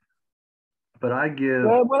 Yeah. But I give.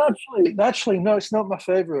 Well, actually, no, it's not my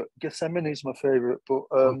favorite. Gethsemane is my favorite, but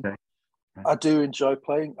Okay. I do enjoy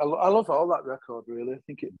playing. I love all that record. Really,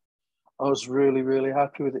 I was really, really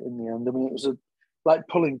happy with it in the end. I mean, it was like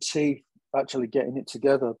pulling teeth actually getting it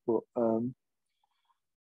together, but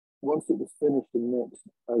once it was finished and mixed,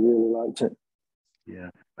 I really liked it.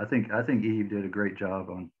 Yeah, I think Eve did a great job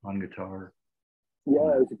on guitar.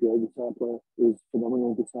 Yeah, he's a great guitar player. He's a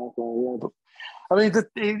phenomenal guitar player. Yeah, but I mean,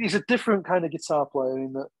 he's a different kind of guitar player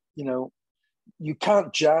in that you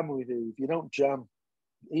can't jam with Eve. You don't jam.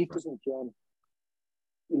 Eve doesn't jam.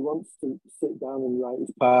 He wants to sit down and write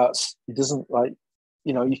his parts. He doesn't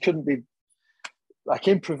you couldn't be like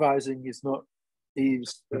improvising is not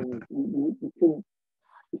Eve's thing. You couldn't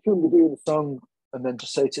he couldn't be doing a song and then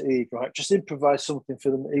just say to Eve, right, just improvise something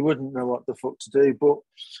for them. He wouldn't know what the fuck to do. But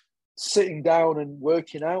sitting down and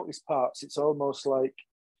working out his parts, it's almost like,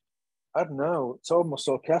 I don't know, it's almost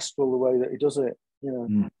orchestral the way that he does it. You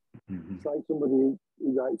know, Mm-hmm. it's like somebody who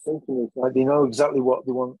like thinking, like they know exactly what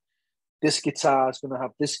they want. This guitar is going to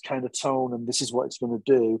have this kind of tone, and this is what it's going to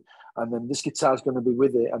do. And then this guitar is going to be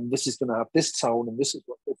with it, and this is going to have this tone, and this is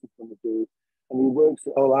what this is going to do. And he works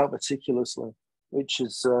it all out meticulously, which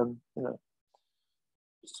is, you know,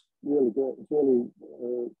 it's really good. It's really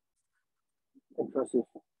impressive.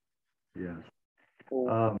 Yes.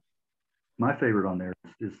 My favorite on there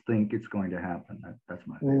is "Think It's Going to Happen." That's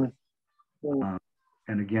my favorite.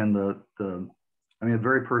 And again, I mean, a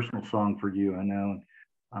very personal song for you, I know.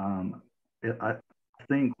 I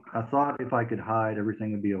thought if I could hide,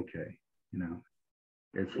 everything would be okay. You know,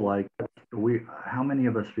 it's like how many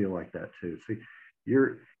of us feel like that too? See,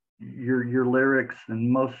 your lyrics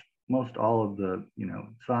and most all of the, you know,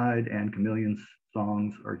 Side and Chameleons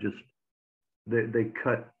songs are just, they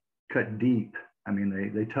cut deep. I mean,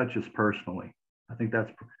 they touch us personally. I think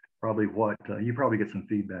that's probably what you probably get some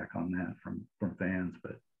feedback on that from fans,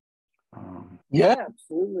 but yeah,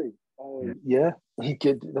 absolutely. Yeah, he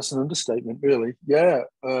could. That's an understatement, really. Yeah.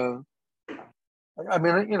 I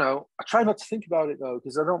mean, you know, I try not to think about it though,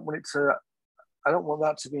 because I don't want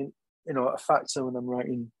that to be, you know, a factor when I'm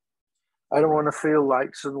writing. I don't want to feel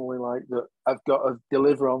like suddenly like that I've got to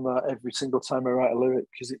deliver on that every single time I write a lyric,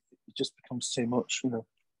 because it just becomes too much, you know.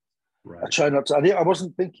 Right. I try not to. I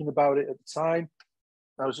wasn't thinking about it at the time.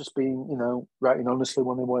 I was just being, you know, writing honestly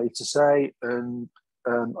what I wanted to say, and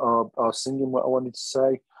or singing what I wanted to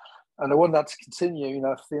say, and I want that to continue. You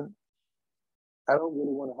know, I think I don't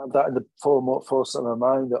really want to have that in the force of my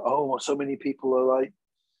mind that, oh, so many people are like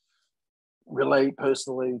relate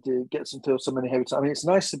personally to get some feel so many heavy times. I mean, it's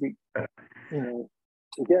nice to be, you know,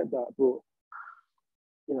 to get that, but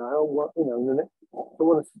you know, I don't want, you know,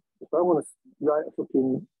 if I want to write a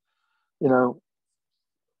fucking, you know,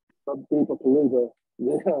 deep up a leader,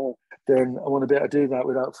 yeah, then I want to be able to do that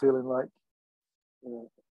without feeling like, you know,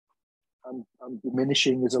 I'm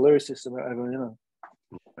diminishing as a lyricist or whatever, you know.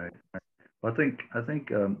 Right. Well, I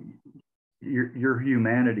think your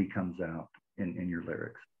humanity comes out in your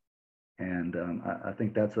lyrics, and I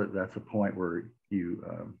think that's a point where you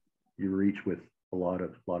reach with a lot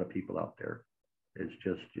of people out there. It's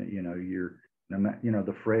just, you know, you know,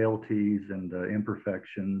 the frailties and the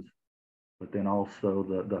imperfections, but then also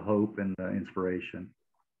the hope and the inspiration.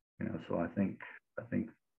 You know, so I think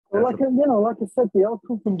well, like you know, like I said, they all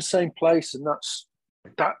come from the same place, and that's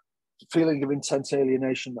that feeling of intense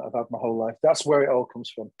alienation that I've had my whole life. That's where it all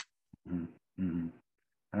comes from. Mm-hmm.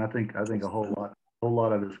 And I think a whole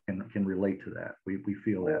lot of us can relate to that. We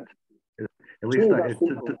feel that, at least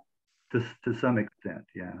to some extent.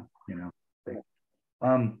 Yeah, you know.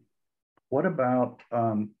 What about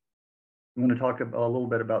you want to talk a little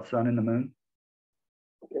bit about Sun and the Moon?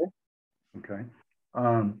 Okay.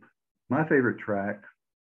 My favorite track,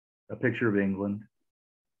 A Picture of England,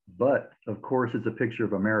 but of course it's a picture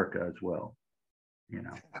of America as well. You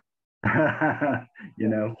know, you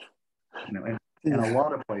know, and a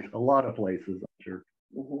lot of places, I'm sure.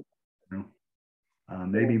 You know,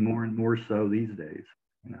 maybe more and more so these days.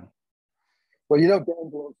 You know. Well, you don't get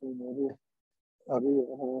envelopes anymore, do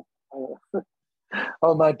you?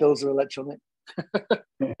 All my bills are electronic.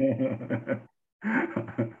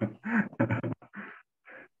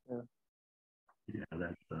 Yeah,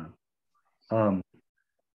 that's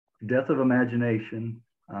Death of Imagination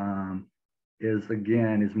is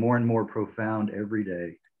more and more profound every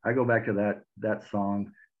day. I go back to that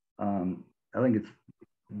song. I think it's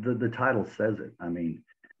the title says it. I mean,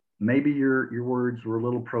 maybe your words were a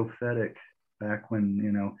little prophetic back when,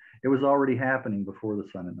 you know, it was already happening before the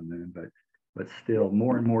Sun and the Moon, but still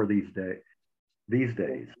more and more these days,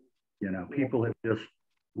 you know, people have just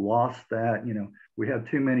lost that. You know, we have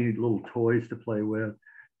too many little toys to play with,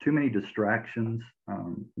 too many distractions.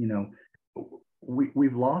 You know,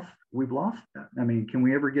 we've lost that. I mean, can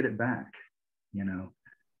we ever get it back? You know,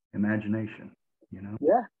 imagination. You know.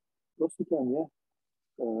 Yeah, yes we can. Yeah.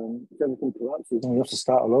 If everything collapses, and we have to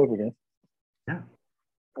start all over again. Yeah.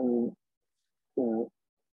 You know,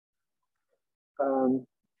 I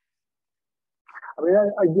mean,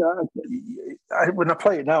 when I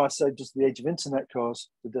play it now, I say just the age of internet caused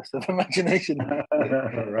the death of imagination.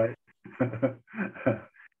 Right.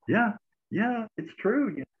 Yeah, it's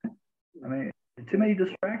true. You know? I mean, too many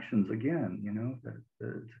distractions again. You know,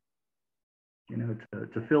 you know,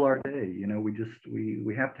 to fill our day. You know, we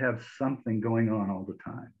have to have something going on all the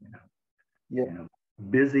time. You know. Yeah. You know,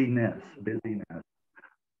 busyness.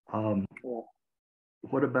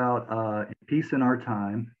 what about peace in our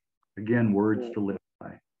time? Again, words to live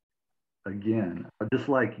by. Again, just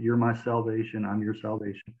like you're my salvation, I'm your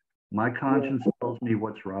salvation. My conscience tells me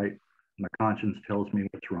what's right. My conscience tells me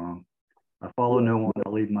what's wrong. I follow no one, I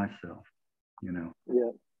lead myself, you know.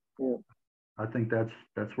 Yeah. I think that's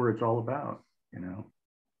where it's all about, you know.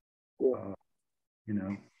 You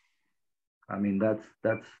know, I mean, that's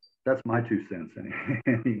my 2 cents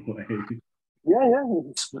anyway. Yeah,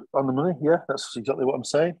 it's on the money. Yeah, that's exactly what I'm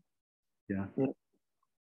saying. Yeah.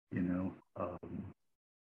 You know, I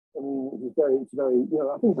mean, it's very, you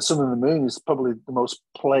know, I think The Sun and the Moon is probably the most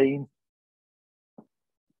plain,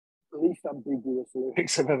 least ambiguous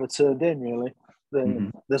lyrics I've ever turned in, really.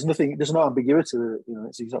 There's nothing, there's no ambiguity to it, you know,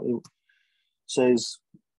 it's exactly what it says,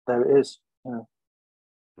 there it is. Yeah.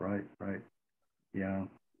 Right. Yeah.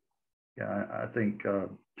 I think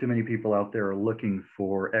too many people out there are looking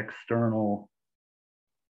for external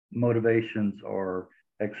motivations or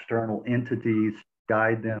external entities to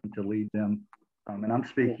guide them, to lead them. And I'm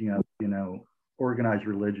speaking of, you know, organized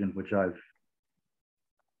religion, which I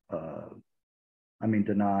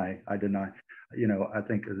deny. You know, I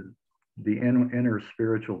think the inner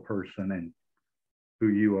spiritual person and who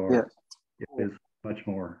you are is much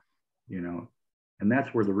more, you know, and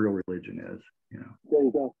that's where the real religion is, you know. There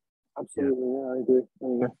you go. Absolutely, yeah, I agree. There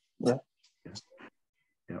you go.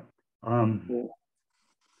 Yeah.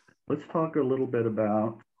 Let's talk a little bit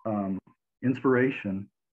about inspiration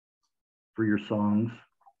for your songs.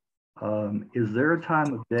 Is there a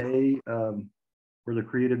time of day where the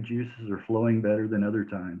creative juices are flowing better than other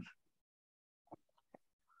times?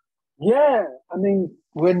 Yeah, I mean,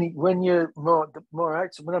 when you're more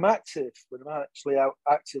active, when I'm actually out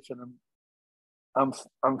active, and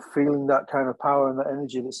I'm feeling that kind of power and that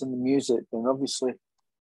energy that's in the music, then obviously,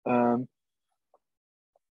 you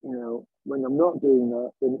know, when I'm not doing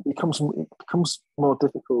that, then it becomes more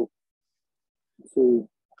difficult to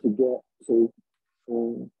get to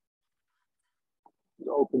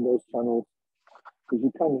open those channels, because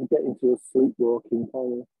you kind of get into a sleepwalking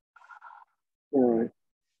kind of, you know.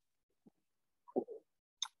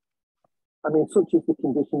 I mean, such is the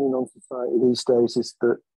conditioning on society these days, is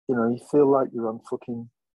that, you know, you feel like you're on fucking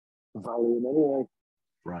Valium anyway.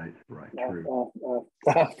 Right, true.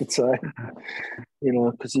 Half the time, you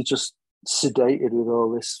know, because you're just sedated with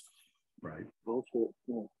all this bullshit,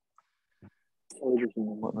 you know, television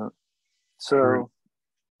and whatnot. So, true.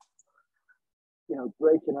 You know,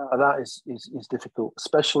 breaking out of that is difficult,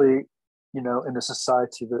 especially, you know, in a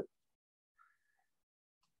society that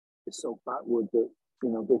is so backward that, you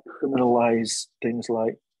know, they criminalize things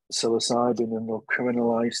like psilocybin, and they'll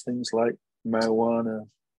criminalize things like marijuana.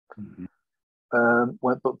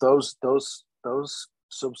 But those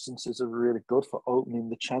substances are really good for opening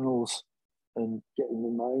the channels and getting the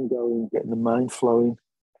mind going, getting the mind flowing.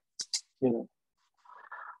 You know,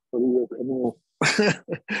 whether you're a criminal.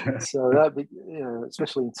 So that, you know,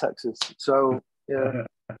 especially in Texas. So yeah.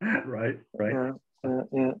 Right.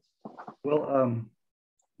 Yeah. Well,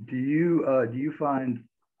 do you find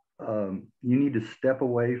you need to step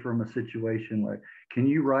away from a situation? Like, can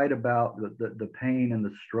you write about the pain and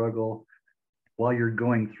the struggle while you're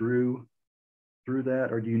going through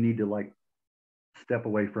that, or do you need to like step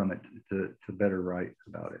away from it to better write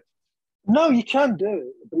about it? No, you can do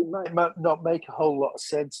it, but it might not make a whole lot of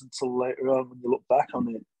sense until later on when you look back on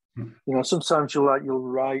it. You know, sometimes you'll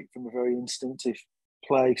write from a very instinctive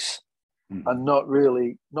place and not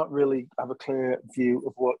really have a clear view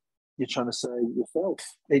of what you're trying to say yourself.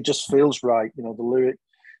 It just feels right. You know, the lyric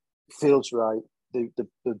feels right. The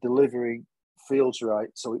delivery feels right.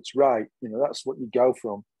 So it's right. You know, that's what you go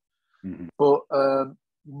from. But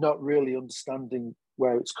not really understanding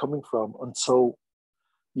where it's coming from until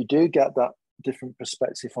you do get that different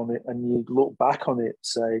perspective on it, and you look back on it,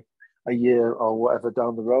 say a year or whatever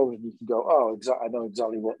down the road, and you can go, oh, I know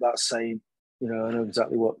exactly what that's saying. You know, I know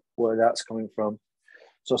exactly where that's coming from.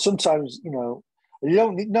 So sometimes, you know, you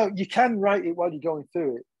don't need, no, you can write it while you're going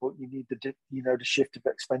through it, but you need the shift of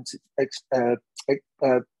expensive. You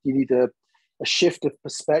need a shift of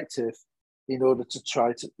perspective in order to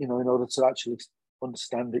try to, you know, in order to actually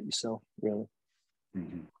understand it yourself, really.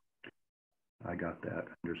 I got that.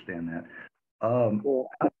 Understand that. How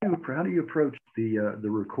do you approach the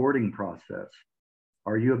recording process?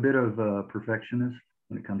 Are you a bit of a perfectionist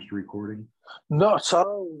when it comes to recording? Not at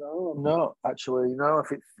all. No, I'm not actually. No,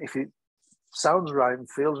 if it sounds right and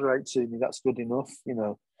feels right to me, that's good enough. You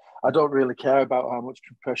know, I don't really care about how much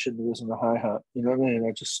compression there is in the hi-hat. You know what I mean?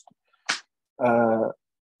 I just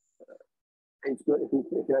it's good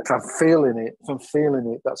if I'm feeling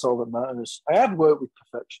it. That's all that matters. I have worked with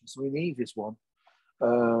perfections. I mean, Eve is one.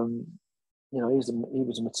 you know, he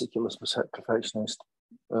was a meticulous perfectionist.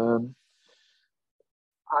 I'm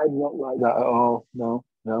not like that at all. No.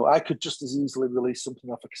 I could just as easily release something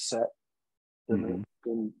off a cassette than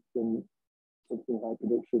something high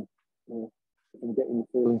production. You know, and getting the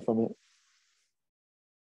feeling from it.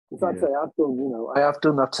 In fact, I have done. You know,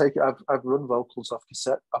 I've run vocals off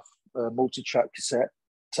cassette, off multi-track cassette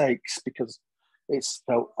takes because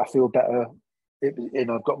I feel better.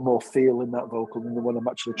 I've got more feel in that vocal than the one I'm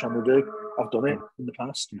actually trying to do. I've done it in the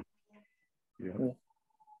past. Yeah.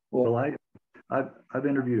 Well, I've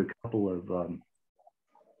interviewed a couple of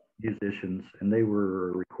musicians, and they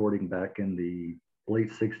were recording back in the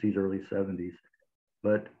late '60s, early '70s.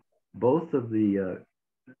 But both of the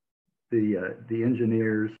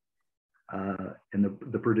engineers and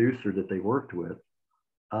the producer that they worked with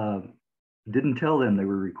didn't tell them they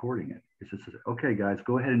were recording it. It's just, okay, guys,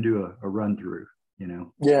 go ahead and do a run through, you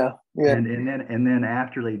know. Yeah. And then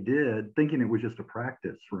after they did, thinking it was just a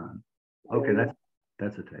practice run. Okay,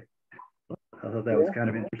 that's a take. I thought that was kind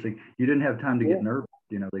of interesting. You didn't have time to get nervous,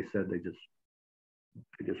 you know. They said they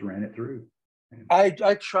just ran it through. I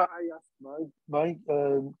try. I ask my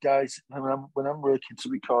guys when I'm working to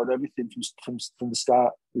record everything from the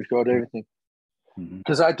start. Record everything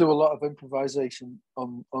because I do a lot of improvisation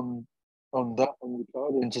on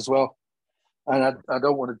recordings as well, and I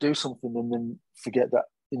don't want to do something and then forget that,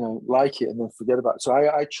 you know, like it and then forget about it. So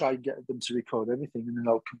I try and get them to record everything and then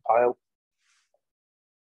I'll compile.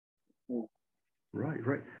 Right.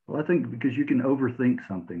 Well, I think because you can overthink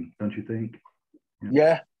something, don't you think?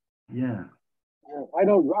 Yeah. I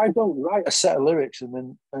don't write a set of lyrics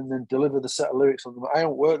and then deliver the set of lyrics on them. I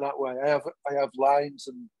don't work that way. I have lines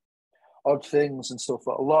and odd things and stuff,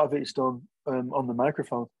 but a lot of it's done on the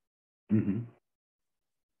microphone.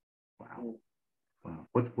 Wow.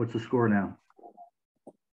 What's the score now?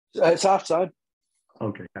 It's half time.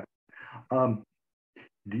 Okay.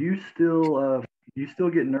 Do you still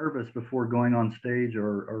get nervous before going on stage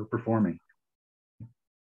or performing?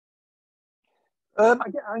 I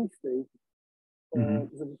get angsty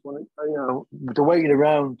because I just want to, you know, the waiting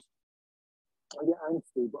around. I get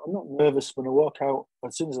angsty, but I'm not nervous when I walk out.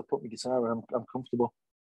 As soon as I put my guitar in, I'm comfortable.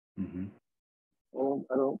 I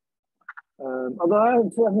don't. Although I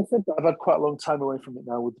haven't said that, I've had quite a long time away from it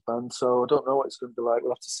now with the band, so I don't know what it's going to be like.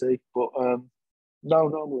 We'll have to see. But no,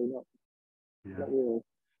 normally not. Yeah. Not really.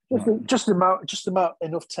 Just amount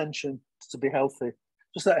enough tension to be healthy.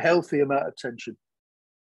 Just that healthy amount of tension,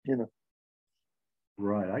 you know.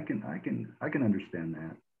 Right. I can understand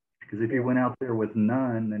that, because if you went out there with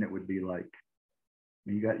none, then it would be like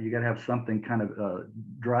you got to have something kind of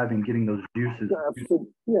driving, getting those juices. You got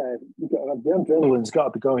to have the adrenaline's got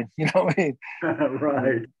to be going. You know what I mean?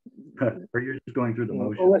 Right. Or you're just going through the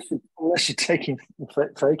motions. Unless you're taking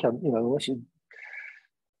fake, you know, unless you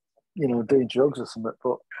doing drugs or something.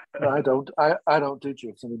 But no, I don't. I don't do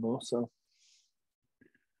drugs anymore. So.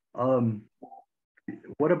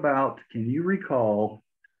 What about? Can you recall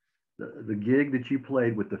the gig that you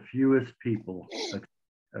played with the fewest people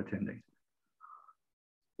attending?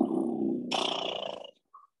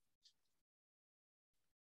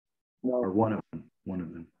 No. Or one of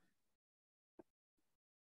them.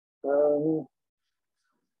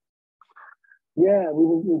 Yeah,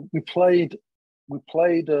 we played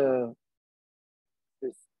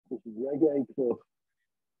this reggae club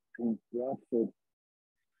in Bradford.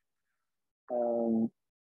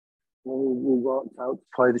 When we walked out to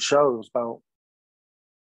play the show, there was about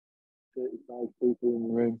 35 people in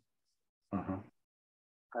the room.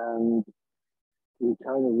 And we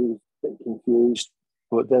were a bit confused,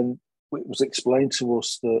 but then it was explained to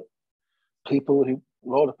us that a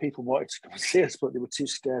lot of people wanted to come and see us, but they were too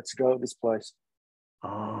scared to go to this place.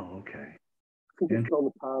 Oh, okay. I think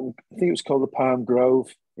it was called the Palm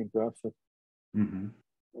Grove in Bradford. And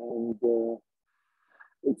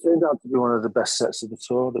it turned out to be one of the best sets of the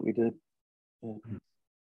tour that we did. Yeah.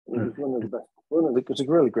 It was one of the best. It was a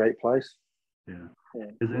really great place. Yeah.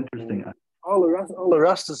 It's interesting. All the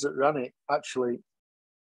Rastas that ran it, actually,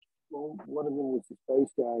 well, one of them was the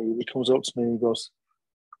bass guy. He comes up to me and he goes,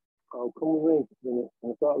 "Oh, come with me for a minute."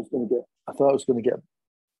 And I thought I was going to get.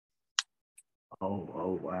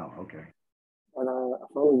 Oh, wow. Okay. And I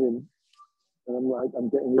followed him, and I'm like, I'm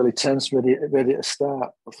getting really tense, ready to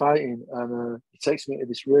start fighting. And he takes me into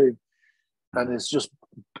this room, and there's just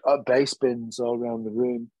bass bins all around the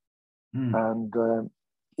room. And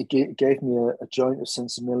he gave me a joint of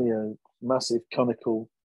Sensimilia, massive conical,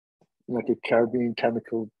 like a Caribbean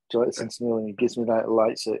conical joint of Sensimilia. He gives me that,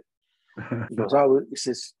 lights it. He goes, he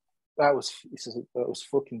says, that was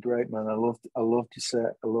fucking great, man. I loved your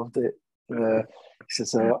set. I loved it. He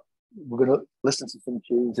says, we're going to listen to some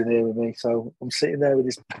tunes in here with me. So I'm sitting there with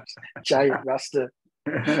this giant Rasta,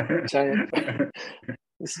 giant,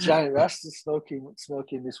 this giant Rasta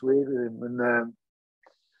smoking this weed with him, and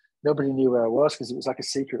nobody knew where I was because it was like a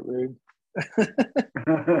secret room.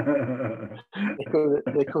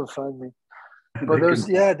 They couldn't find me. But they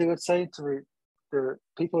were saying to me, the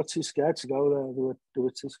people are too scared to go there. They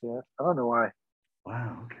were too scared. I don't know why.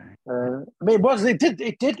 Wow. Okay. I mean,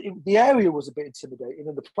 the area was a bit intimidating,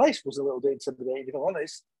 and the place was a little bit intimidating. If I'm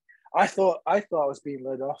honest, I thought I was being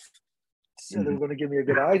led off. So they were going to give me a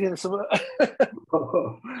good idea or something.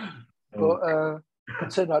 But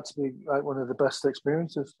it turned out to be like one of the best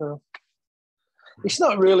experiences. So it's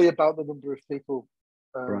not really about the number of people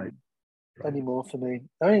anymore for me.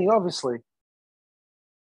 I mean, obviously, it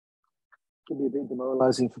can be a bit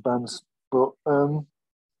demoralizing for bands, but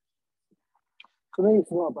for me,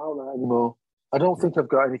 it's not about that anymore. I don't think I've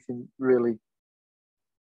got anything really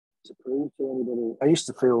to prove to anybody. I used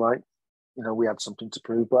to feel like, we had something to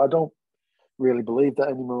prove, but I don't really believe that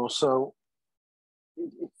anymore. So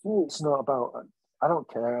it's not about, I don't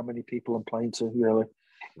care how many people I'm playing to, really.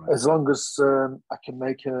 Right. As long as I can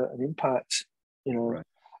make an impact, Right.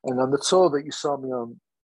 And on the tour that you saw me on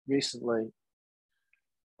recently,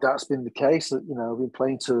 that's been the case. That I've been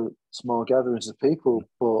playing to small gatherings of people,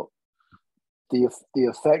 but the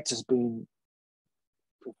effect has been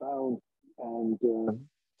profound. And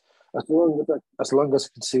as long as I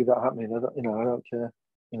can see that happening, I don't care.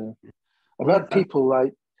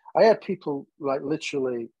 I had people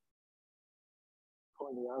literally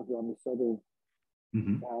putting the arms around me sobbing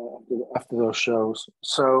after those shows.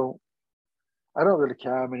 So I don't really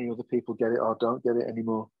care how many other people get it or don't get it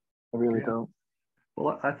anymore. I really don't.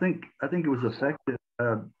 Well, I think it was effective.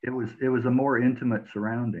 It was a more intimate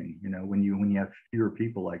surrounding. When you have fewer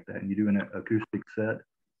people like that, and you do an acoustic set,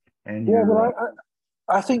 and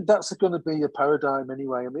I think that's going to be a paradigm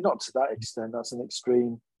anyway. I mean, not to that extent. That's an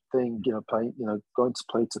extreme thing. Going to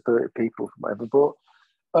play to 30 people, whatever. But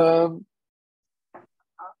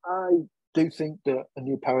I do think that a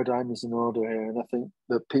new paradigm is in order here, and I think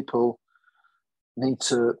that people need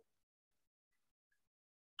to.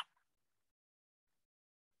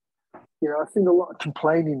 I've seen a lot of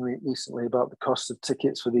complaining recently about the cost of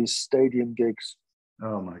tickets for these stadium gigs.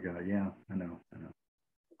 Oh my God! Yeah, I know.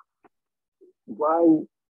 Why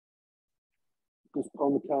does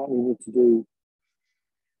Paul McCartney need to do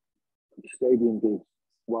stadium gigs?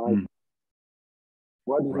 Why?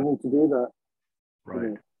 Why does he need to do that?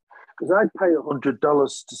 Right. Because I'd pay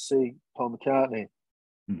 $100 to see Paul McCartney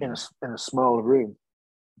in a smaller room.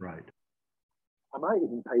 Right. I might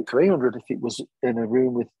even pay $300 if it was in a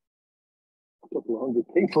room with a couple of hundred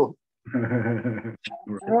people. Right.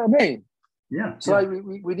 You know what I mean? Yeah. So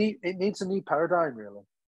we need, it needs a new paradigm, really.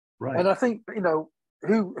 Right. And I think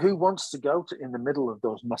who wants to go to in the middle of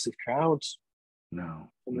those massive crowds? No.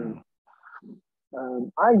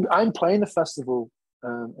 I'm playing a festival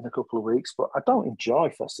in a couple of weeks, but I don't enjoy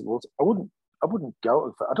festivals. I wouldn't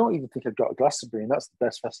go. I don't even think I've got a Glastonbury, and that's the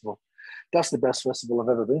best festival. That's the best festival I've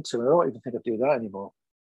ever been to. And I don't even think I'd do that anymore.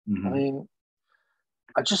 I mean,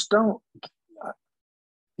 I just don't.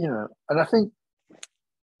 And I think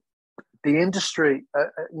the industry,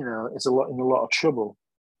 is in a lot of trouble.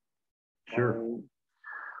 Sure.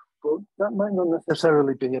 But that might not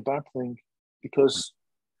necessarily be a bad thing, because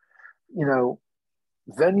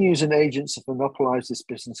venues and agents have monopolized this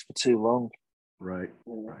business for too long. Right.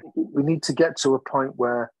 We need to get to a point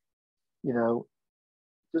where, it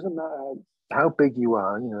doesn't matter how big you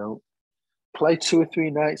are, play 2 or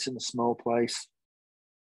 3 nights in a small place.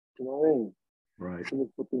 You know what I mean? Right.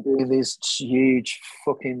 Fucking doing these huge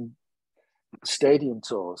fucking stadium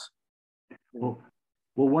tours. Well,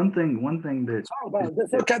 one thing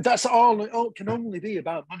that's all it can only be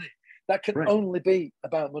about money. That can only be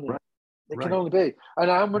about money. Right. It can only be. And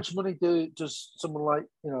how much money does someone like,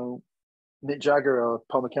 Mick Jagger or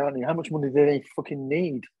Paul McCartney, how much money do they fucking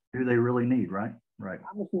need? Do they really need, right? Right.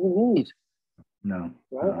 How much do they need? No.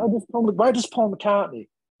 Right? No. Why does Paul McCartney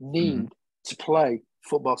need to play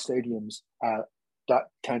football stadiums at that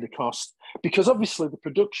kind of cost? Because obviously the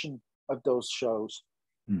production of those shows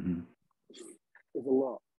is a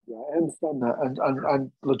lot. Yeah, I understand that.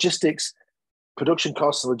 And logistics, production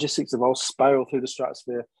costs and logistics have all spiraled through the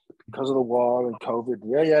stratosphere because of the war and COVID.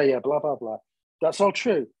 Yeah, blah, blah, blah. That's all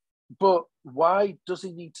true. But why does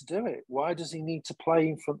he need to do it? Why does he need to play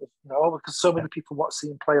in front of, because so many people want to see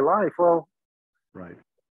him play live? Well, right.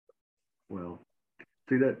 Well,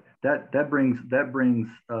 see that brings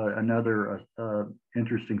another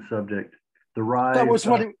interesting subject. The rise. That was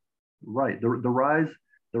what right. The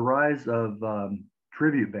rise of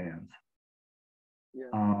tribute bands.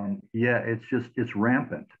 Yeah, it's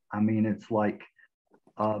rampant. I mean, it's like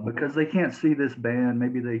because they can't see this band.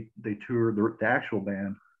 Maybe they tour the actual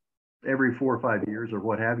band every 4 or 5 years or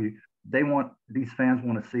what have you. These fans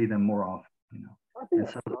want to see them more often, you know. I think And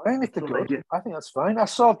that's so, fine if they're so they good. get I think that's fine. I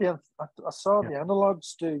saw yeah. the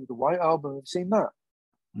Analogues do the White Album. Have you seen that?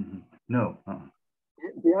 No.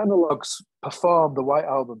 The Analogues perform the White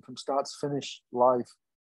Album from start to finish live.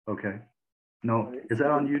 Okay. No. Is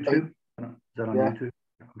that on They, YouTube? Is that on yeah, YouTube?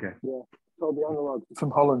 Okay. yeah. Called the Analogues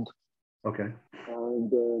from Holland, Okay.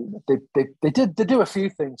 and they do a few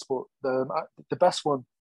things, but the best one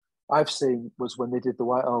I've seen was when they did the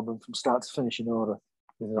White Album from start to finish in order,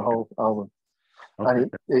 the Okay. whole album, I'll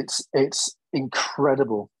check and it's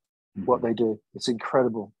incredible that. what they do. It's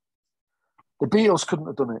incredible. The Beatles couldn't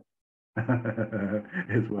have done it.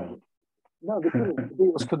 As well. No, they couldn't. The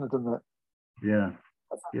Beatles couldn't have done that. Yeah.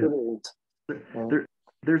 That's how Yeah. good it is.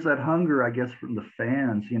 There's that hunger, I guess, from the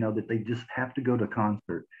fans, you know, that they just have to go to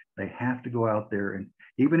concert. They have to go out there, and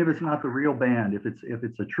even if it's not the real band, if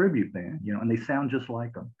it's a tribute band, you know, and they sound just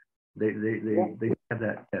like them, they have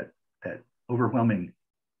that overwhelming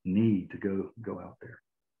need to go out there.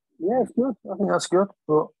 Yeah, it's good. I think that's good.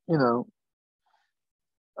 But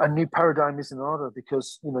a new paradigm is in order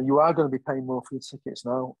because you are going to be paying more for your tickets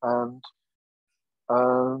now, and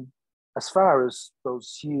as far as the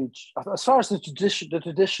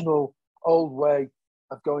traditional old way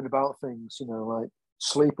of going about things, like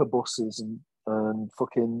sleeper buses and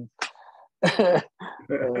fucking, the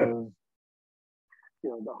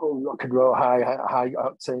whole rock and roll, high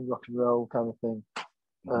octane rock and roll kind of thing,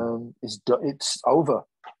 it's over.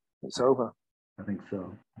 It's over. I think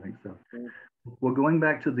so. Yeah. Well, going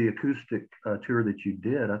back to the acoustic tour that you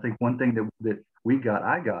did, I think one thing that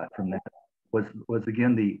I got from that was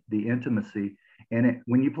again the intimacy. And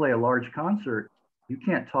when you play a large concert, you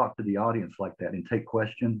can't talk to the audience like that and take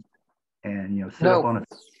questions and sit up on a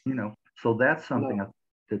So that's something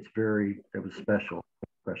that was special.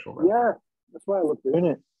 Yeah, that's why I love doing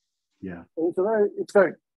it. Yeah, it's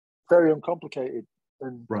very very uncomplicated,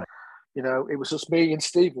 and right. It was just me and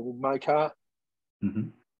Stephen in my car. Mm-hmm.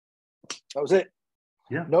 That was it.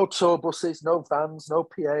 Yeah. No tour buses, no vans, no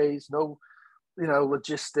PAs, no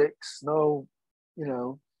logistics, no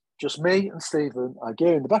just me and Stephen. I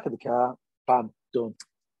get in the back of the car, bam, done.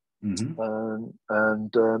 Mm-hmm.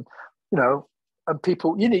 And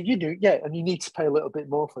people, and you need to pay a little bit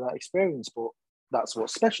more for that experience, but that's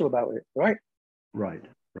what's special about it, right? Right.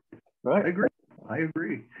 I agree.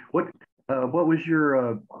 What was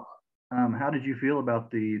your how did you feel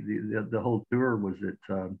about the whole tour? Was it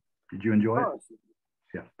did you enjoy it?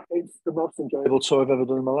 Yeah, it's the most enjoyable tour I've ever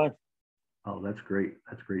done in my life. Oh, that's great.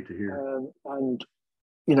 That's great to hear. And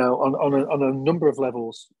on a number of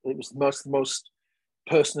levels, it was the most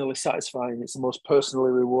personally satisfying. It's the most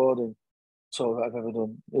personally rewarding tour that I've ever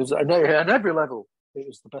done. It was on every level. It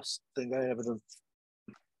was the best thing I ever done.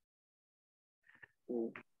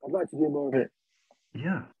 I'd like to do more of it.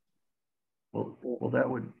 Yeah. Well, that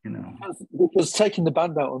would because taking the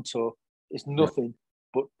band out on tour is nothing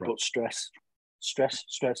but stress.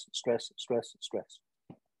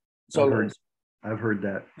 So I've heard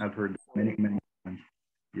that many times.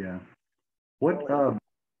 Yeah. What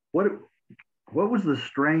was the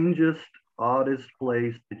strangest, oddest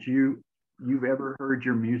place that you've ever heard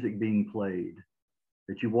your music being played?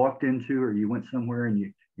 That you walked into, or you went somewhere and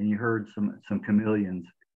you heard some Chameleons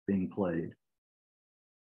being played?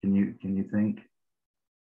 Can you think?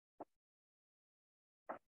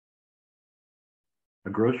 A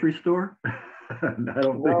grocery store? I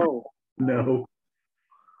don't think. No.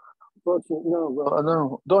 Unfortunately, no. Well, I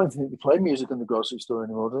don't think they play music in the grocery store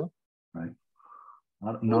anymore, do they? Right.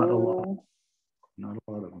 Not a lot. Not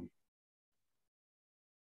a lot of them.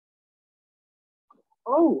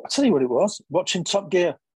 Oh, I'll tell you what it was. Watching Top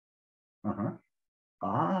Gear. Uh-huh.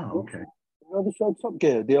 Ah, okay. You know the show Top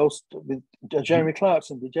Gear? The old Jeremy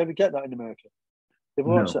Clarkson. Did you ever get that in America? Did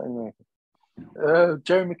you ever watch that in America? No.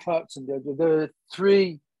 Jeremy Clarkson. There are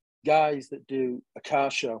three guys that do a car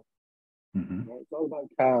show. Mm-hmm. It's all about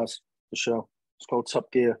cars, the show. It's called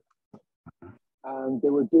Top Gear. And they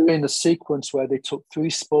were doing a sequence where they took three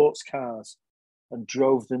sports cars and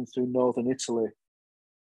drove them through northern Italy.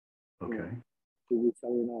 Okay. Through the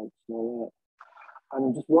Italian Alps and all that. And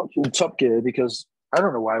I'm just watching Top Gear because I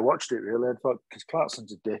don't know why I watched it really. I thought because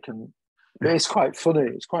Clarkson's a dick, and it's quite funny.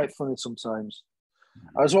 It's quite funny sometimes.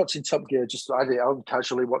 I was watching Top Gear, I'm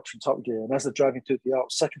casually watching Top Gear, and as they're driving through the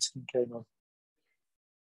Alps, Second Skin came on.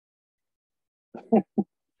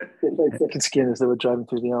 They played Second Skin as they were driving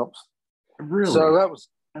through the Alps. Really? So that was,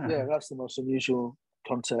 that's the most unusual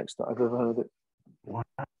context that I've ever heard it. Wow,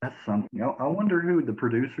 that's something. I wonder who the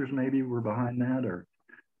producers maybe were behind that, or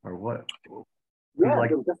what? Who Yeah, like?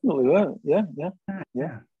 there definitely were. Yeah, yeah, Yeah, yeah. yeah.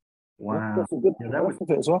 Yeah, Wow. got some good Yeah, stuff with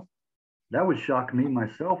it as well. that would shock me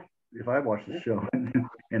myself if I watched the Yeah, show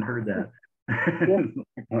and heard that. yeah.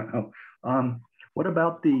 Wow. What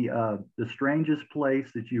about the strangest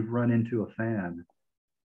place that you've run into a fan?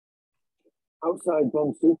 Outside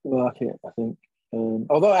Bond Supermarket, I think.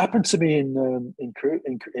 Although it happened to me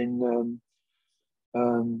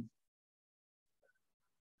um,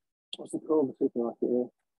 what's it called? The supermarket here,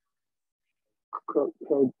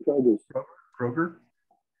 Kroger's. Kroger?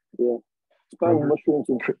 Yeah, it's buying Kroger? mushrooms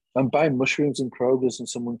and I'm buying mushrooms in Kroger's, and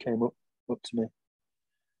someone came up to me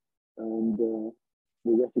and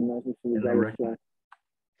they recognised me from the Yeah, they dollar recognize.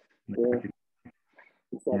 store. Yeah,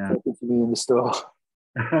 they started Yeah. talking to me in the store.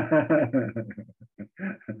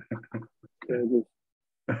 Kroger's.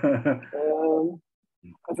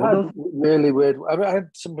 I've Well, had those. really weird. I had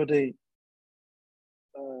somebody.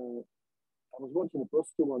 I was watching a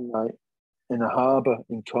busker one night in a harbour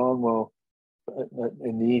in Cornwall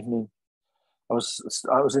in the evening. I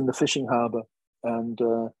was in the fishing harbour and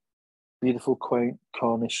beautiful, quaint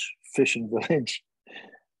Cornish fishing village,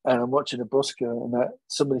 and I'm watching a busker, and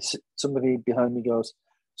somebody behind me goes,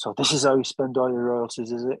 "So this is how you spend all your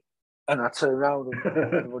royalties, is it?" And I turn around, and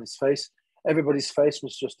everybody's face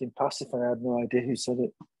was just impassive, and I had no idea who said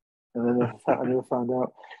it. And then I never found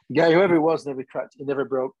out. The guy, whoever it was, never cracked. He never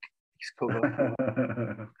broke his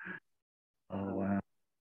cover. Oh wow.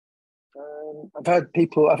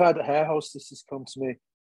 I've had hair hostesses come to me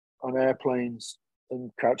on airplanes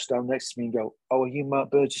and crouch down next to me and go, "Oh, are you Mark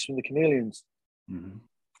Burgess from the Chameleons?" Mm-hmm.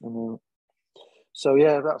 And, so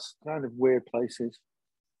yeah, that's kind of weird places.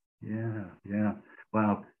 Yeah, yeah.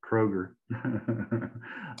 Wow, Kroger.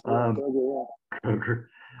 Yeah, um, yeah. Kroger.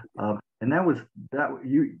 And that was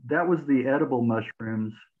the edible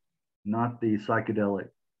mushrooms, not the psychedelic.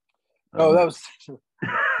 Oh, Mush- that was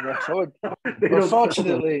no. they don't sell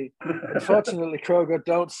them. Unfortunately, Kroger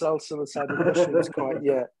don't sell psilocybin mushrooms quite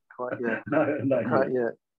yet. Quite yet. Not Quite yet.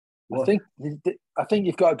 yet. I Well, think I think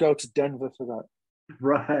you've got to go to Denver for that.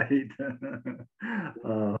 right.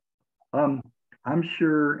 uh, um, I'm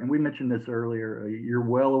sure, and we mentioned this earlier, you're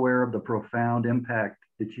well aware of the profound impact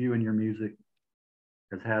that you and your music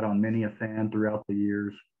has had on many a fan throughout the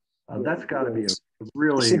years. Yeah, That's got to yeah, be a it's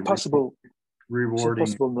really impossible. It's rewarding.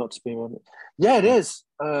 impossible not to be on it. Yeah, it is.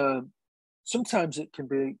 Sometimes it can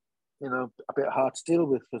be, a bit hard to deal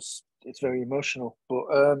with because it's very emotional. But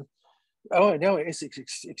oh no, it is.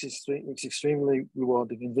 It's extremely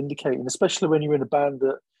rewarding and vindicating, especially when you're in a band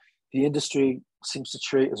that the industry seems to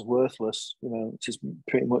treat as worthless. Which is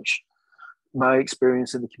pretty much my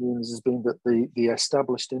experience in the communities has been that the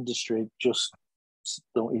established industry just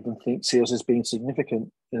don't even see us as being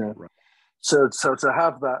significant. Right. So to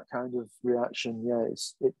have that kind of reaction, yeah,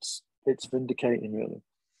 it's vindicating, really.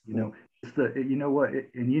 You Yeah, know, it's the you know what,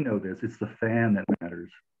 and you know this. It's the fan that matters.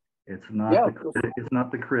 It's not yeah, the critic. It's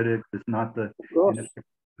not the critic. It's not the of course.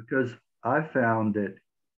 because I found that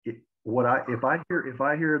what I if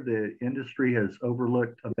I hear the industry has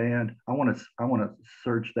overlooked a band, I want to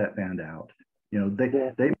search that band out. Yeah.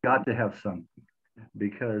 They've got to have something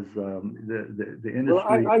because the Well,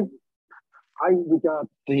 industry. I regard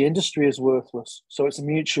the industry as worthless, so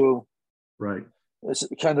Right. it's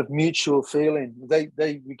a kind of mutual feeling.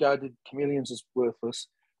 They regarded Chameleons as worthless.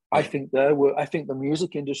 I Right. think I think the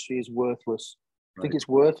music industry is worthless. I think Right. it's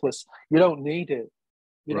worthless. You don't need it.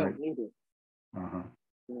 You Right. don't need it. Uh-huh.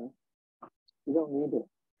 You know, you don't need it.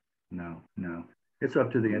 No, no. It's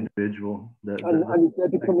up to the individual.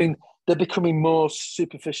 And they're becoming more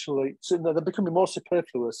superficially. So no, they're becoming more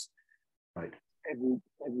superfluous Right. every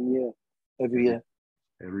year. Every Every year.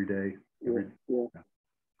 every day. Yeah, yeah,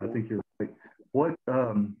 I yeah. think you're right. What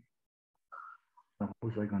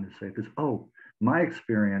was I going to say? Because my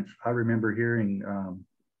experience, I remember hearing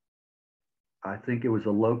I think it was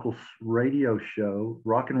a local radio show,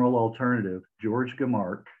 rock and roll alternative, George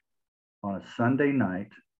Gamark on a Sunday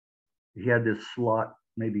night. He had this slot,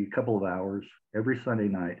 maybe a couple of hours every Sunday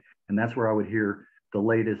night. And that's where I would hear the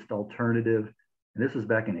latest alternative. And this was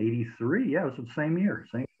back in '83. Yeah, it was the same year,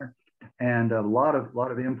 And a lot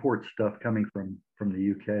of import stuff coming from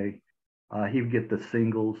the UK. He would get the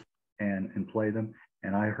singles and play them.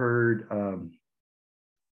 And I heard,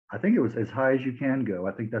 I think it was As High as You Can Go.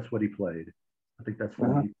 I think that's what he played. I think that's the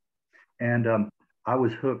Uh-huh. one. And I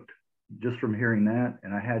was hooked just from hearing that,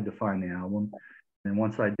 and I had to find the album. And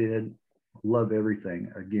once I did, love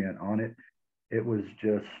everything again on it. It was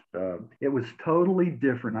just, it was totally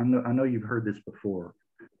different. I know you've heard this before,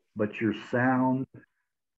 but your sound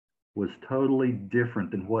was totally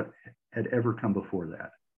different than what had ever come before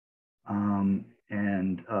that.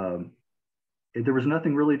 There was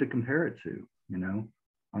nothing really to compare it to, you know.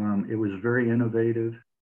 It was very innovative.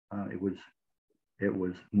 It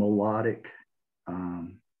was melodic.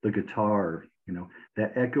 The guitar, you know,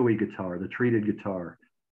 that echoey guitar, the treated guitar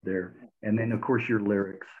there. And then of course your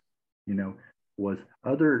lyrics, you know, was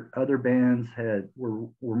other bands were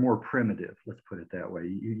more primitive, let's put it that way.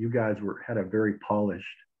 You guys had a very polished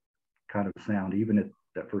kind of sound, even at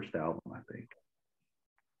that first album, I think.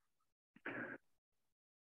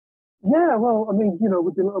 Yeah, well, I mean, you know,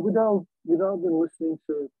 we'd all been listening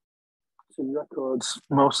to records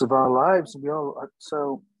most of our lives.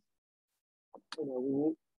 So, you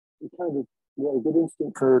know, we kind of had a good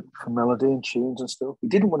instinct for melody and tunes and stuff. We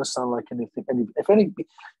didn't want to sound like anything.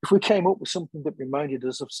 If we came up with something that reminded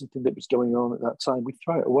us of something that was going on at that time, we'd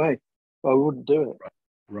throw it away. Well, we wouldn't do it.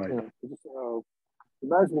 Right. You know, we just say, oh,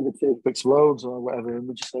 reminds me of the Tape Explodes or whatever, and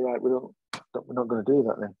we just say, right, we're not going to do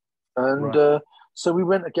that then. And right. So we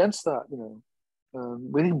went against that. You know,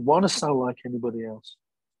 we didn't want to sound like anybody else.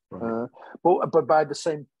 Right. But by the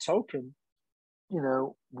same token, you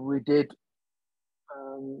know, we did.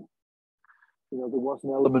 You know, there was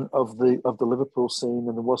an element of the Liverpool scene,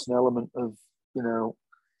 and there was an element of, you know,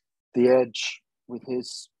 the Edge with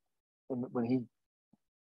his, when he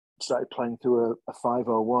started playing through a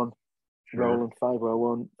 501, sure. Roland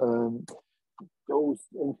 501. Those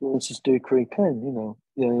influences do creep in, you know.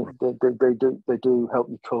 They do help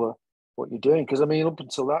you colour what you're doing. Because I mean, up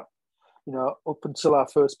until our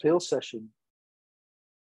first Peel session,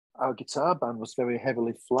 our guitar band was very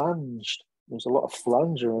heavily flanged. There was a lot of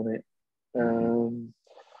flanger on it.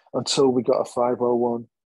 Until we got a 501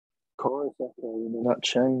 chorus echo, and then that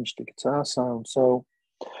changed the guitar sound. So,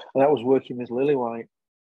 and that was working with Lillywhite.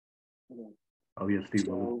 Oh yes, Steve.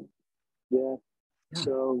 Yeah.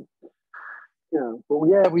 So, you know, but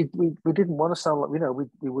yeah, we didn't want to sound like, you know,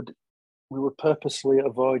 we would purposely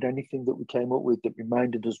avoid anything that we came up with that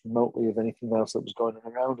reminded us remotely of anything else that was going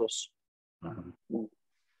on around us. We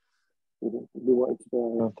wanted to do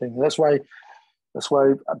our own thing. That's why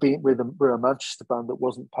we're a Manchester band that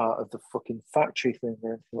wasn't part of the fucking factory thing or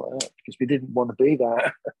anything like that, because we didn't want to be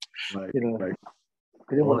that. Right. You know, right.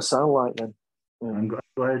 We didn't want to sound like them. Yeah. I'm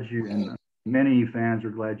glad you, and many fans are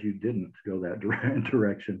glad you didn't go that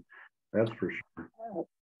direction. That's for sure.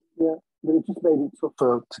 Yeah, but it just made it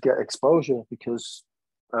tougher to get exposure because,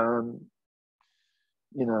 you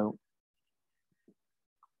know,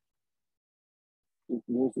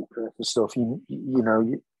 music press and stuff.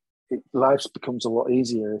 Life becomes a lot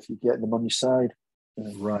easier if you get them on your side.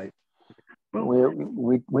 Right. Well,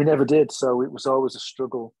 we never did, so it was always a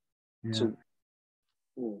struggle. Yeah.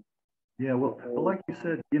 Yeah. Well, like you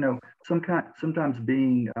said, you know, sometimes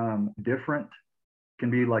being different can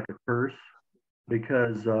be like a curse,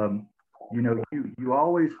 because you know,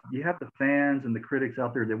 you have the fans and the critics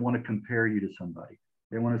out there that want to compare you to somebody.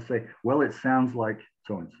 They want to say, well, it sounds like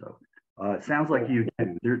so and so. It sounds like you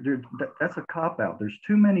do. That's a cop out. There's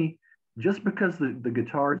too many. Just because the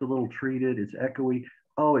guitar is a little treated, it's echoey.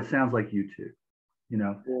 Oh, it sounds like you two. You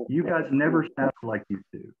know, you guys never sound like you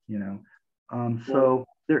two. You know, so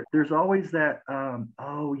there's always that.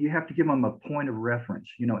 You have to give them a point of reference.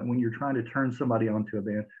 You know, and when you're trying to turn somebody onto a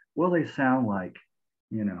band, well, they sound like,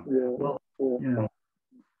 you know. You know,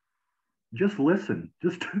 just listen.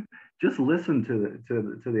 Just listen to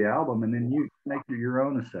the album, and then you make your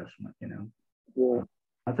own assessment. You know. Yeah.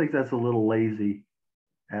 I think that's a little lazy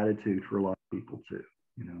attitude for a lot of people too,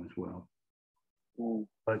 you know, as well.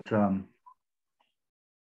 But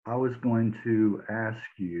I was going to ask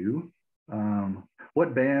you,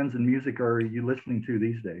 what bands and music are you listening to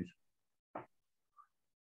these days?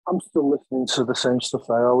 I'm still listening to the same stuff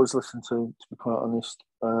I always listen to be quite honest.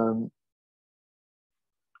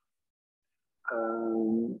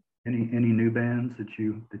 Any new bands that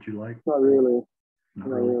you like? Not really. Not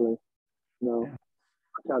really. No. Yeah.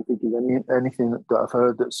 I can't think of anything that I've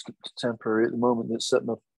heard that's contemporary at the moment that's set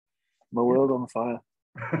my world on fire.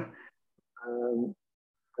 And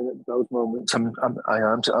at those moments, I'm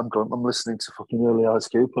listening to fucking early Alice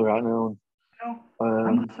Cooper right now.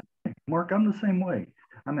 I'm the same, Mark. I'm the same way.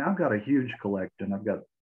 I mean, I've got a huge collection. I've got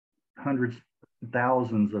hundreds,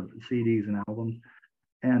 thousands of CDs and albums,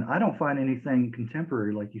 and I don't find anything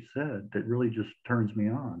contemporary, like you said, that really just turns me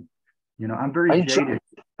on. You know, I'm very jaded.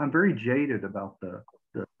 I'm very jaded about the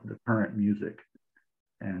current music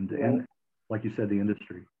and like you said, the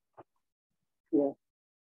industry. Yeah.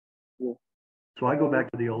 So I go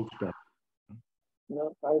back to the old stuff.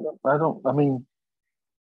 No, I don't. I mean,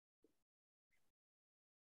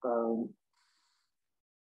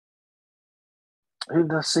 Who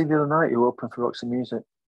did I see the other night who opened for Roxy Music?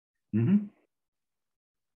 Mm-hmm.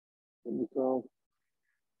 What was called?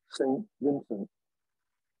 Saint Vincent.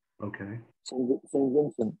 Okay. Saint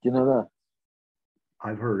Vincent. Do you know that?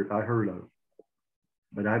 I heard of,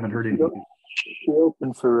 but I haven't heard any. She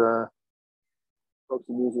opened for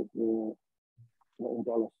Roxy Music in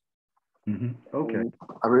Dallas. Mm-hmm. Okay.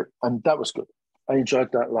 And that was good. I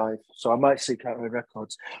enjoyed that live, so I might seek out her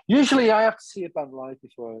records. Usually, I have to see a band live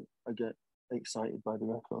before I get excited by the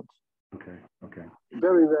records. Okay. Okay.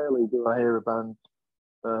 Very rarely do I hear a band.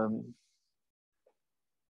 Very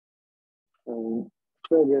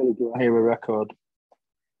rarely do I hear a record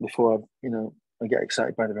before I get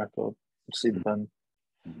excited by the record and see the band.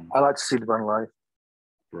 Mm-hmm. I like to see the band live.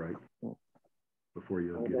 Right. Yeah. Before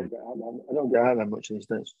you I don't get out that much these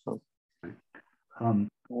days. So. Right.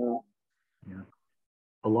 Yeah.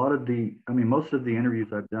 A lot of most of the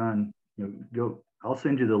interviews I've done, I'll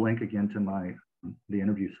send you the link again to the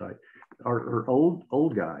interview site, are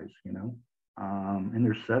old guys, in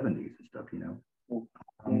their 70s and stuff,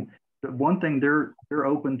 But one thing, they're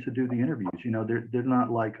open to do the interviews, they're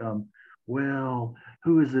not like, well,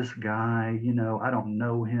 who is this guy? I don't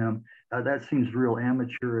know him. That seems real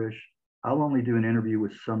amateurish. I'll only do an interview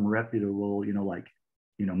with some reputable,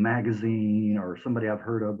 magazine or somebody I've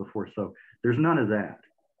heard of before. So there's none of that.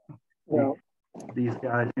 No. These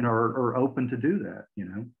guys, are open to do that,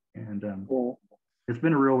 and it's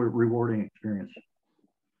been a real rewarding experience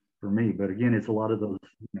for me. But again, it's a lot of those,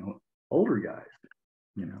 older guys,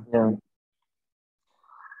 Yeah.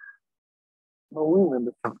 Well, we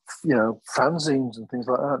remember, fanzines and things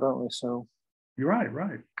like that, don't we? So you're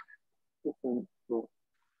right. Different, but,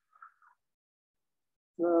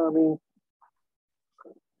 no, I mean,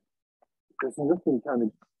 there's nothing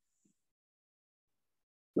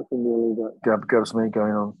really that gives me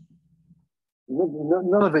going on.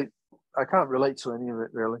 None of it. I can't relate to any of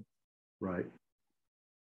it really. Right.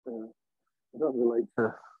 I don't relate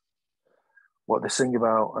to what they sing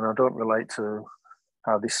about, and I don't relate to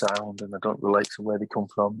how they sound, and I don't relate to where they come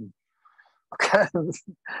from. I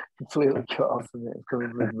completely cut off from it.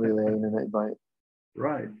 I'm really alienated by it.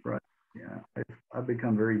 Right. Yeah, I've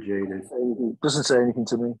become very jaded. Doesn't say anything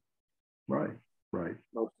to me. Right.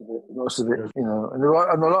 Most of it, and a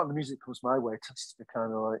lot of the music comes my way tends to be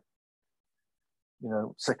kind of like,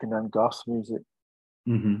 secondhand goth music.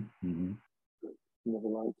 Mm-hmm. Never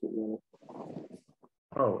liked it really.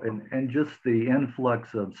 Oh, and just the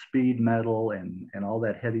influx of speed metal and all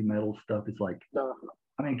that heavy metal stuff is like, no.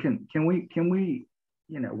 I mean, can we,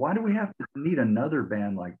 why do we have to need another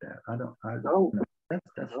band like that? I don't know. That's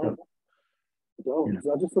stuff. I don't.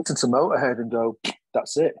 I just listen to Motorhead and go,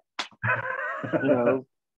 that's it.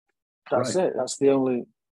 That's right. it. That's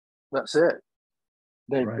it.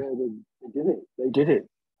 They did it. They did it.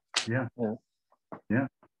 Yeah.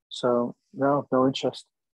 So no interest.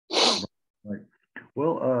 Right.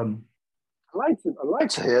 Well, I'd like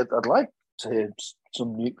to hear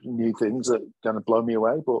some new things that kind of blow me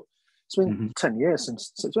away, but it's been 10 years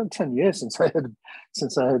since I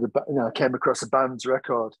came across a band's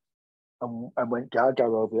record and went gaga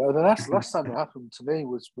over it. The last time it happened to me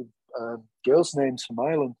was with Girls' Names from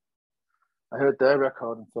Ireland. I heard their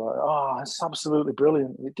record and thought, oh, it's absolutely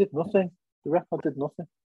brilliant. It did nothing. The record did nothing.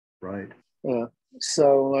 Right. Yeah.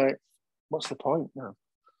 So, like, what's the point?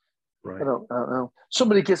 Right. I don't know.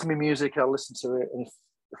 Somebody gives me music, I'll listen to it, and if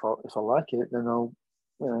I like it, then I'll,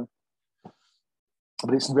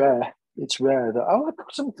 But it's rare. It's rare that I like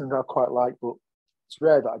something that I quite like, but it's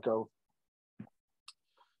rare that I go,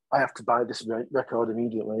 I have to buy this record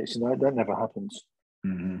immediately. That never happens.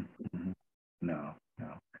 Mm-hmm. No.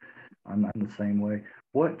 I'm the same way.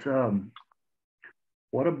 What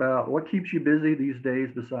keeps you busy these days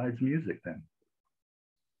besides music then?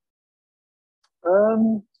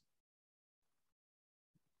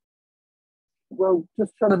 Well,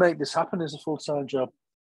 just trying to make this happen is a full-time job.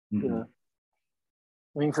 Mm-hmm.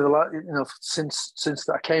 I mean, for the since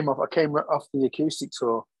I came off the acoustic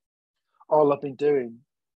tour, all I've been doing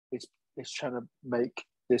is trying to make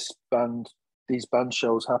these band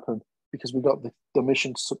shows happen because we got the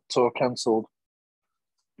Mission tour cancelled.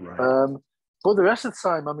 Right. But the rest of the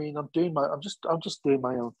time, I mean, I'm just doing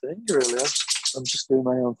my own thing. Really, I'm just doing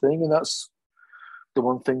my own thing, and that's the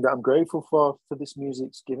one thing that I'm grateful for this music.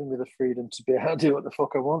 It's giving me the freedom to be able to do what the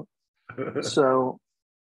fuck I want. So,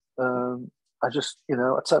 I just,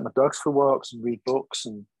 I take my dogs for walks and read books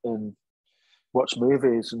and watch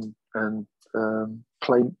movies and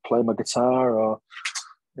play my guitar or,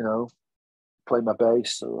 play my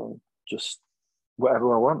bass or just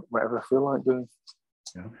whatever I want, whatever I feel like doing.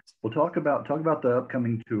 Yeah. Well, talk about the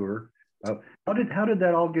upcoming tour. How did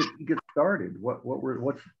that all get started?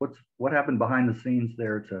 What happened behind the scenes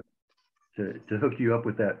there to hook you up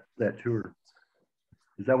with that tour?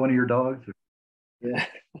 Is that one of your dogs? Yeah.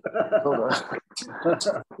 Hold on.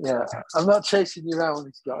 Yeah, I'm not chasing you around.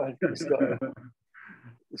 He's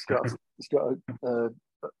got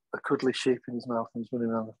a cuddly sheep in his mouth and he's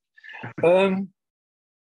running around.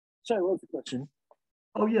 Sorry, what was the question?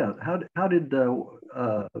 Oh yeah, how did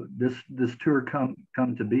this tour come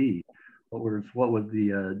to be? What was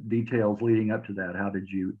the details leading up to that? How did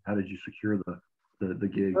you secure the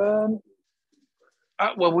gigs?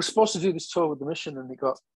 Well, we're supposed to do this tour with the Mission, and it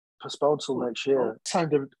got postponed till next year.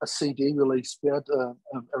 Signed a CD release. We had a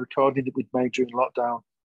recording that we'd made during lockdown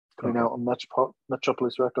coming out on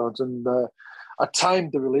Metropolis Records, and I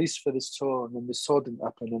timed the release for this tour, and then this tour didn't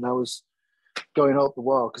happen, and I was going out the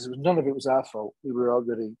wall because none of it was our fault. We were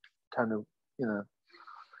already kind of,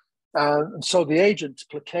 and so the agent, to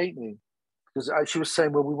placate me, because she was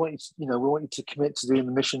saying, well, we want you to commit to doing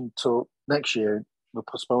the Mission tour next year. We'll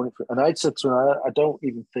postpone it and I'd said to her, I don't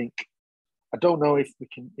know if we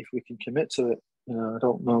can commit to it. I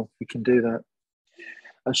don't know if we can do that.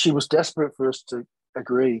 And she was desperate for us to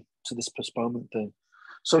agree to this postponement thing.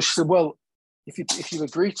 So she said, well, if you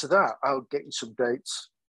agree to that, I'll get you some dates,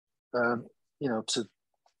 as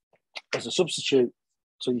a substitute,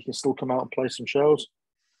 so you can still come out and play some shows.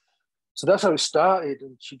 So that's how it started,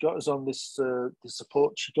 and she got us on this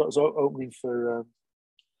support. She got us opening for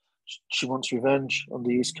She Wants Revenge on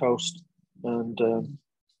the East Coast, and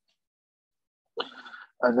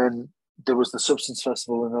then there was the Substance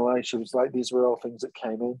Festival in LA. She was like, these were all things that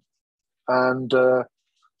came in, and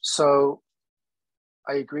so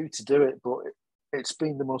I agreed to do it. But it's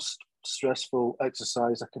been the most stressful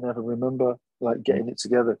exercise I can ever remember, like getting it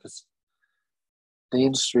together, because the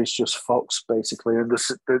industry is just fox basically, and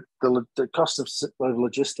the cost of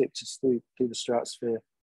logistics is through the stratosphere.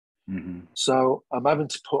 Mm-hmm. So I'm having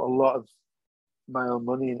to put a lot of my own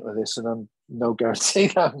money into this, and I'm no guarantee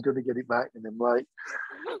that I'm going to get it back. And I'm like,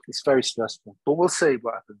 it's very stressful, but we'll see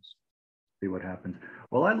what happens. See what happens.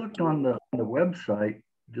 Well, I looked on the website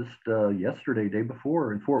just yesterday, day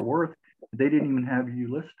before, in Fort Worth. They didn't even have you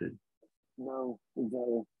listed. No,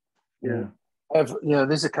 exactly. Yeah. That's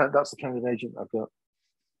the kind of agent I've got.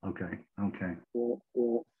 Okay.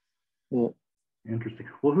 Yeah. Interesting.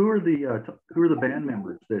 Well, who are the band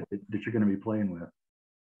members that you're going to be playing with?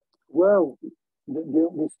 Well,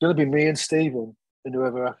 it's going to be me and Stephen and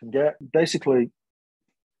whoever I can get. Basically,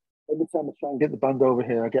 every time I try and get the band over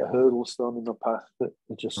here, I get hurdles thrown in the path that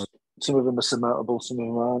are just, some of them are surmountable, some of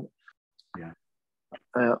them aren't. Yeah.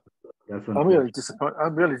 I'm really disappointed.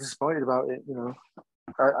 I'm really disappointed about it.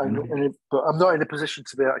 But I'm not in a position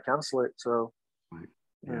to be able to cancel it. So,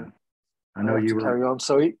 yeah. I know you were carry on.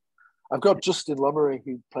 So I've got Justin Lomery,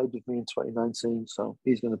 who played with me in 2019, so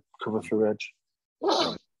he's going to cover for Reg.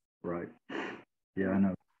 Right. Yeah, I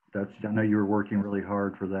know. I know you were working really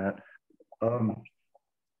hard for that.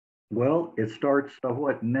 Well, it starts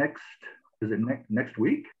next? Is it next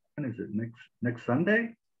week? When is it? Next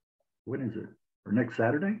Sunday? When is it? Or next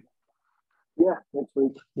Saturday? Yeah, next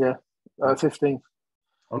week. Yeah, 15th.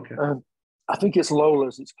 Okay. I think it's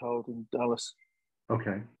Lola's. It's called in Dallas.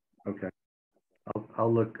 Okay.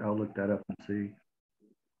 I'll look that up and see.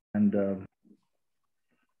 And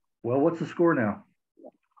well, what's the score now?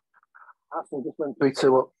 Arsenal just went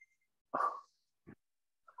 3-2 up.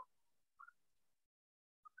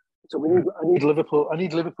 So I need Liverpool. I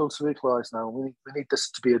need Liverpool to equalise now. We need this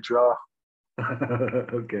to be a draw.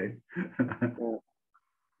 Okay.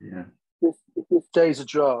 Yeah. If this day's a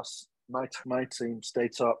draw, my team stay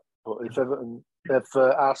top. But if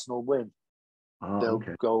Arsenal win, they'll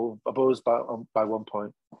go above us by 1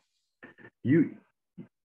 point. You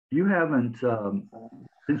haven't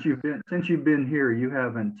since you've been here, you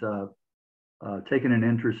haven't taken an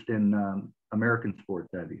interest in American sports,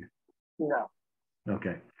 have you? No.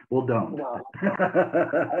 Okay. Well, don't. No.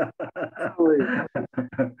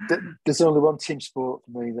 There's only one team sport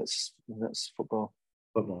for me. That's football.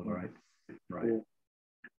 Football, right? Yeah.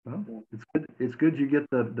 Well, it's good. It's good you get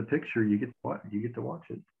the picture. You get to watch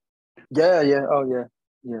it. Yeah. Oh, yeah.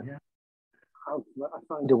 I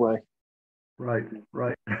find a way. Right.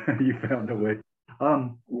 You found a way.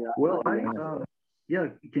 Well,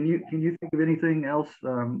 Can you think of anything else,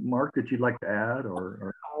 Mark, that you'd like to add,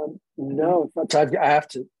 or? No, in fact, I have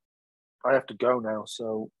to go now.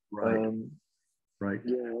 So right.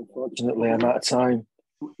 Yeah, unfortunately, I'm out of time.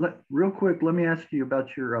 Real quick, let me ask you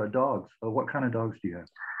about your dogs. What kind of dogs do you have?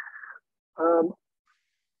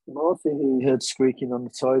 Martha, who you heard squeaking on the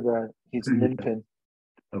toy there, he's a Nimpin.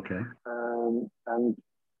 Okay. And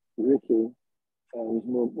Ricky, his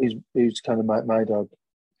who's kind of my dog.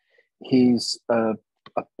 He's a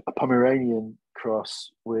Pomeranian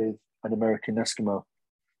cross with an American Eskimo.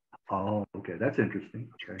 Oh, okay, that's interesting.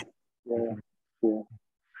 Okay. Yeah, yeah.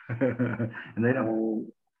 And they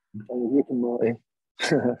don't. Rick and Morty.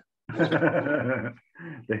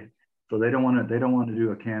 So they don't want to. They don't want to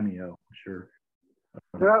do a cameo. Sure.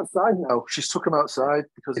 They're outside now. She's took him outside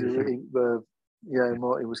because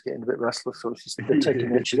Morty was getting a bit restless, so they're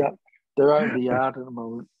taking it. They're out in the yard at the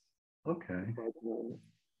moment. Okay.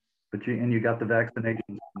 But you got the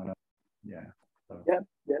vaccinations coming up. Yeah. So. Yeah.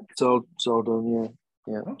 It's all done.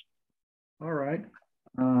 Yeah. Oh, all right.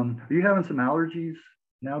 Are you having some allergies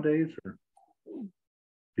nowadays, or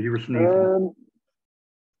you were sneezing?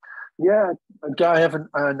 Yeah, I have an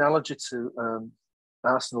allergy to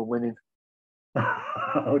Arsenal winning.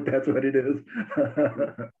 Oh, that's what it is.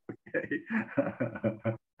 Okay.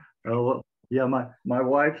 Oh, well, yeah. My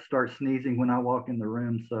wife starts sneezing when I walk in the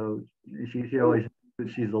room, so she always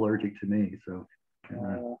she's allergic to me. So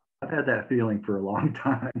I've had that feeling for a long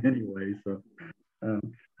time anyway. So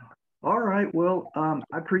all right. Well, I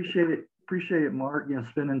appreciate it, Mark.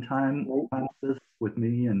 Spending time with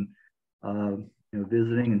me and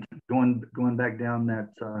visiting and going back down that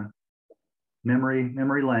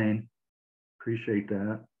memory lane. Appreciate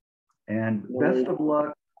that. And best of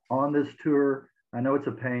luck on this tour. I know it's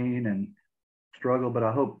a pain and struggle, but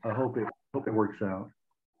I hope it works out.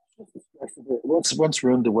 Once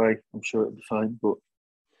we're underway, I'm sure it'll be fine. But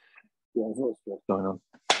yeah, there's a lot of stress going on.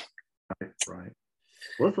 Right.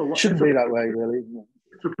 Well, shouldn't be that way, really.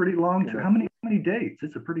 It's a pretty long tour. How many dates?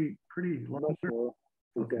 It's a pretty long tour.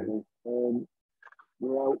 Okay.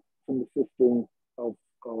 We're out from the 15th of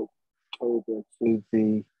October to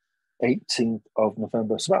the 18th of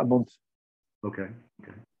November. It's about a month. Okay.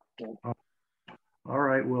 Yeah. All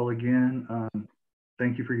right. Well, again,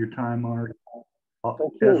 thank you for your time, Mark.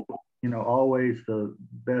 Thank you. Always the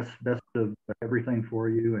best of everything for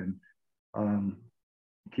you, and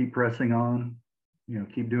keep pressing on.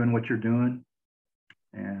 Keep doing what you're doing,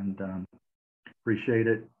 and appreciate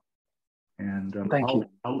it. And thank you.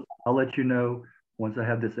 I'll let you know once I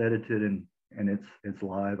have this edited and it's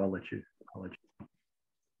live. I'll let you know.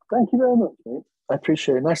 Thank you very much, mate. I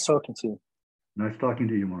appreciate it. Nice talking to you. Nice talking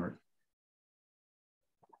to you, Mark.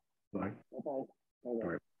 Bye. Bye. All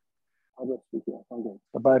right. I'll just speak to you.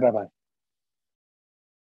 Bye. Bye.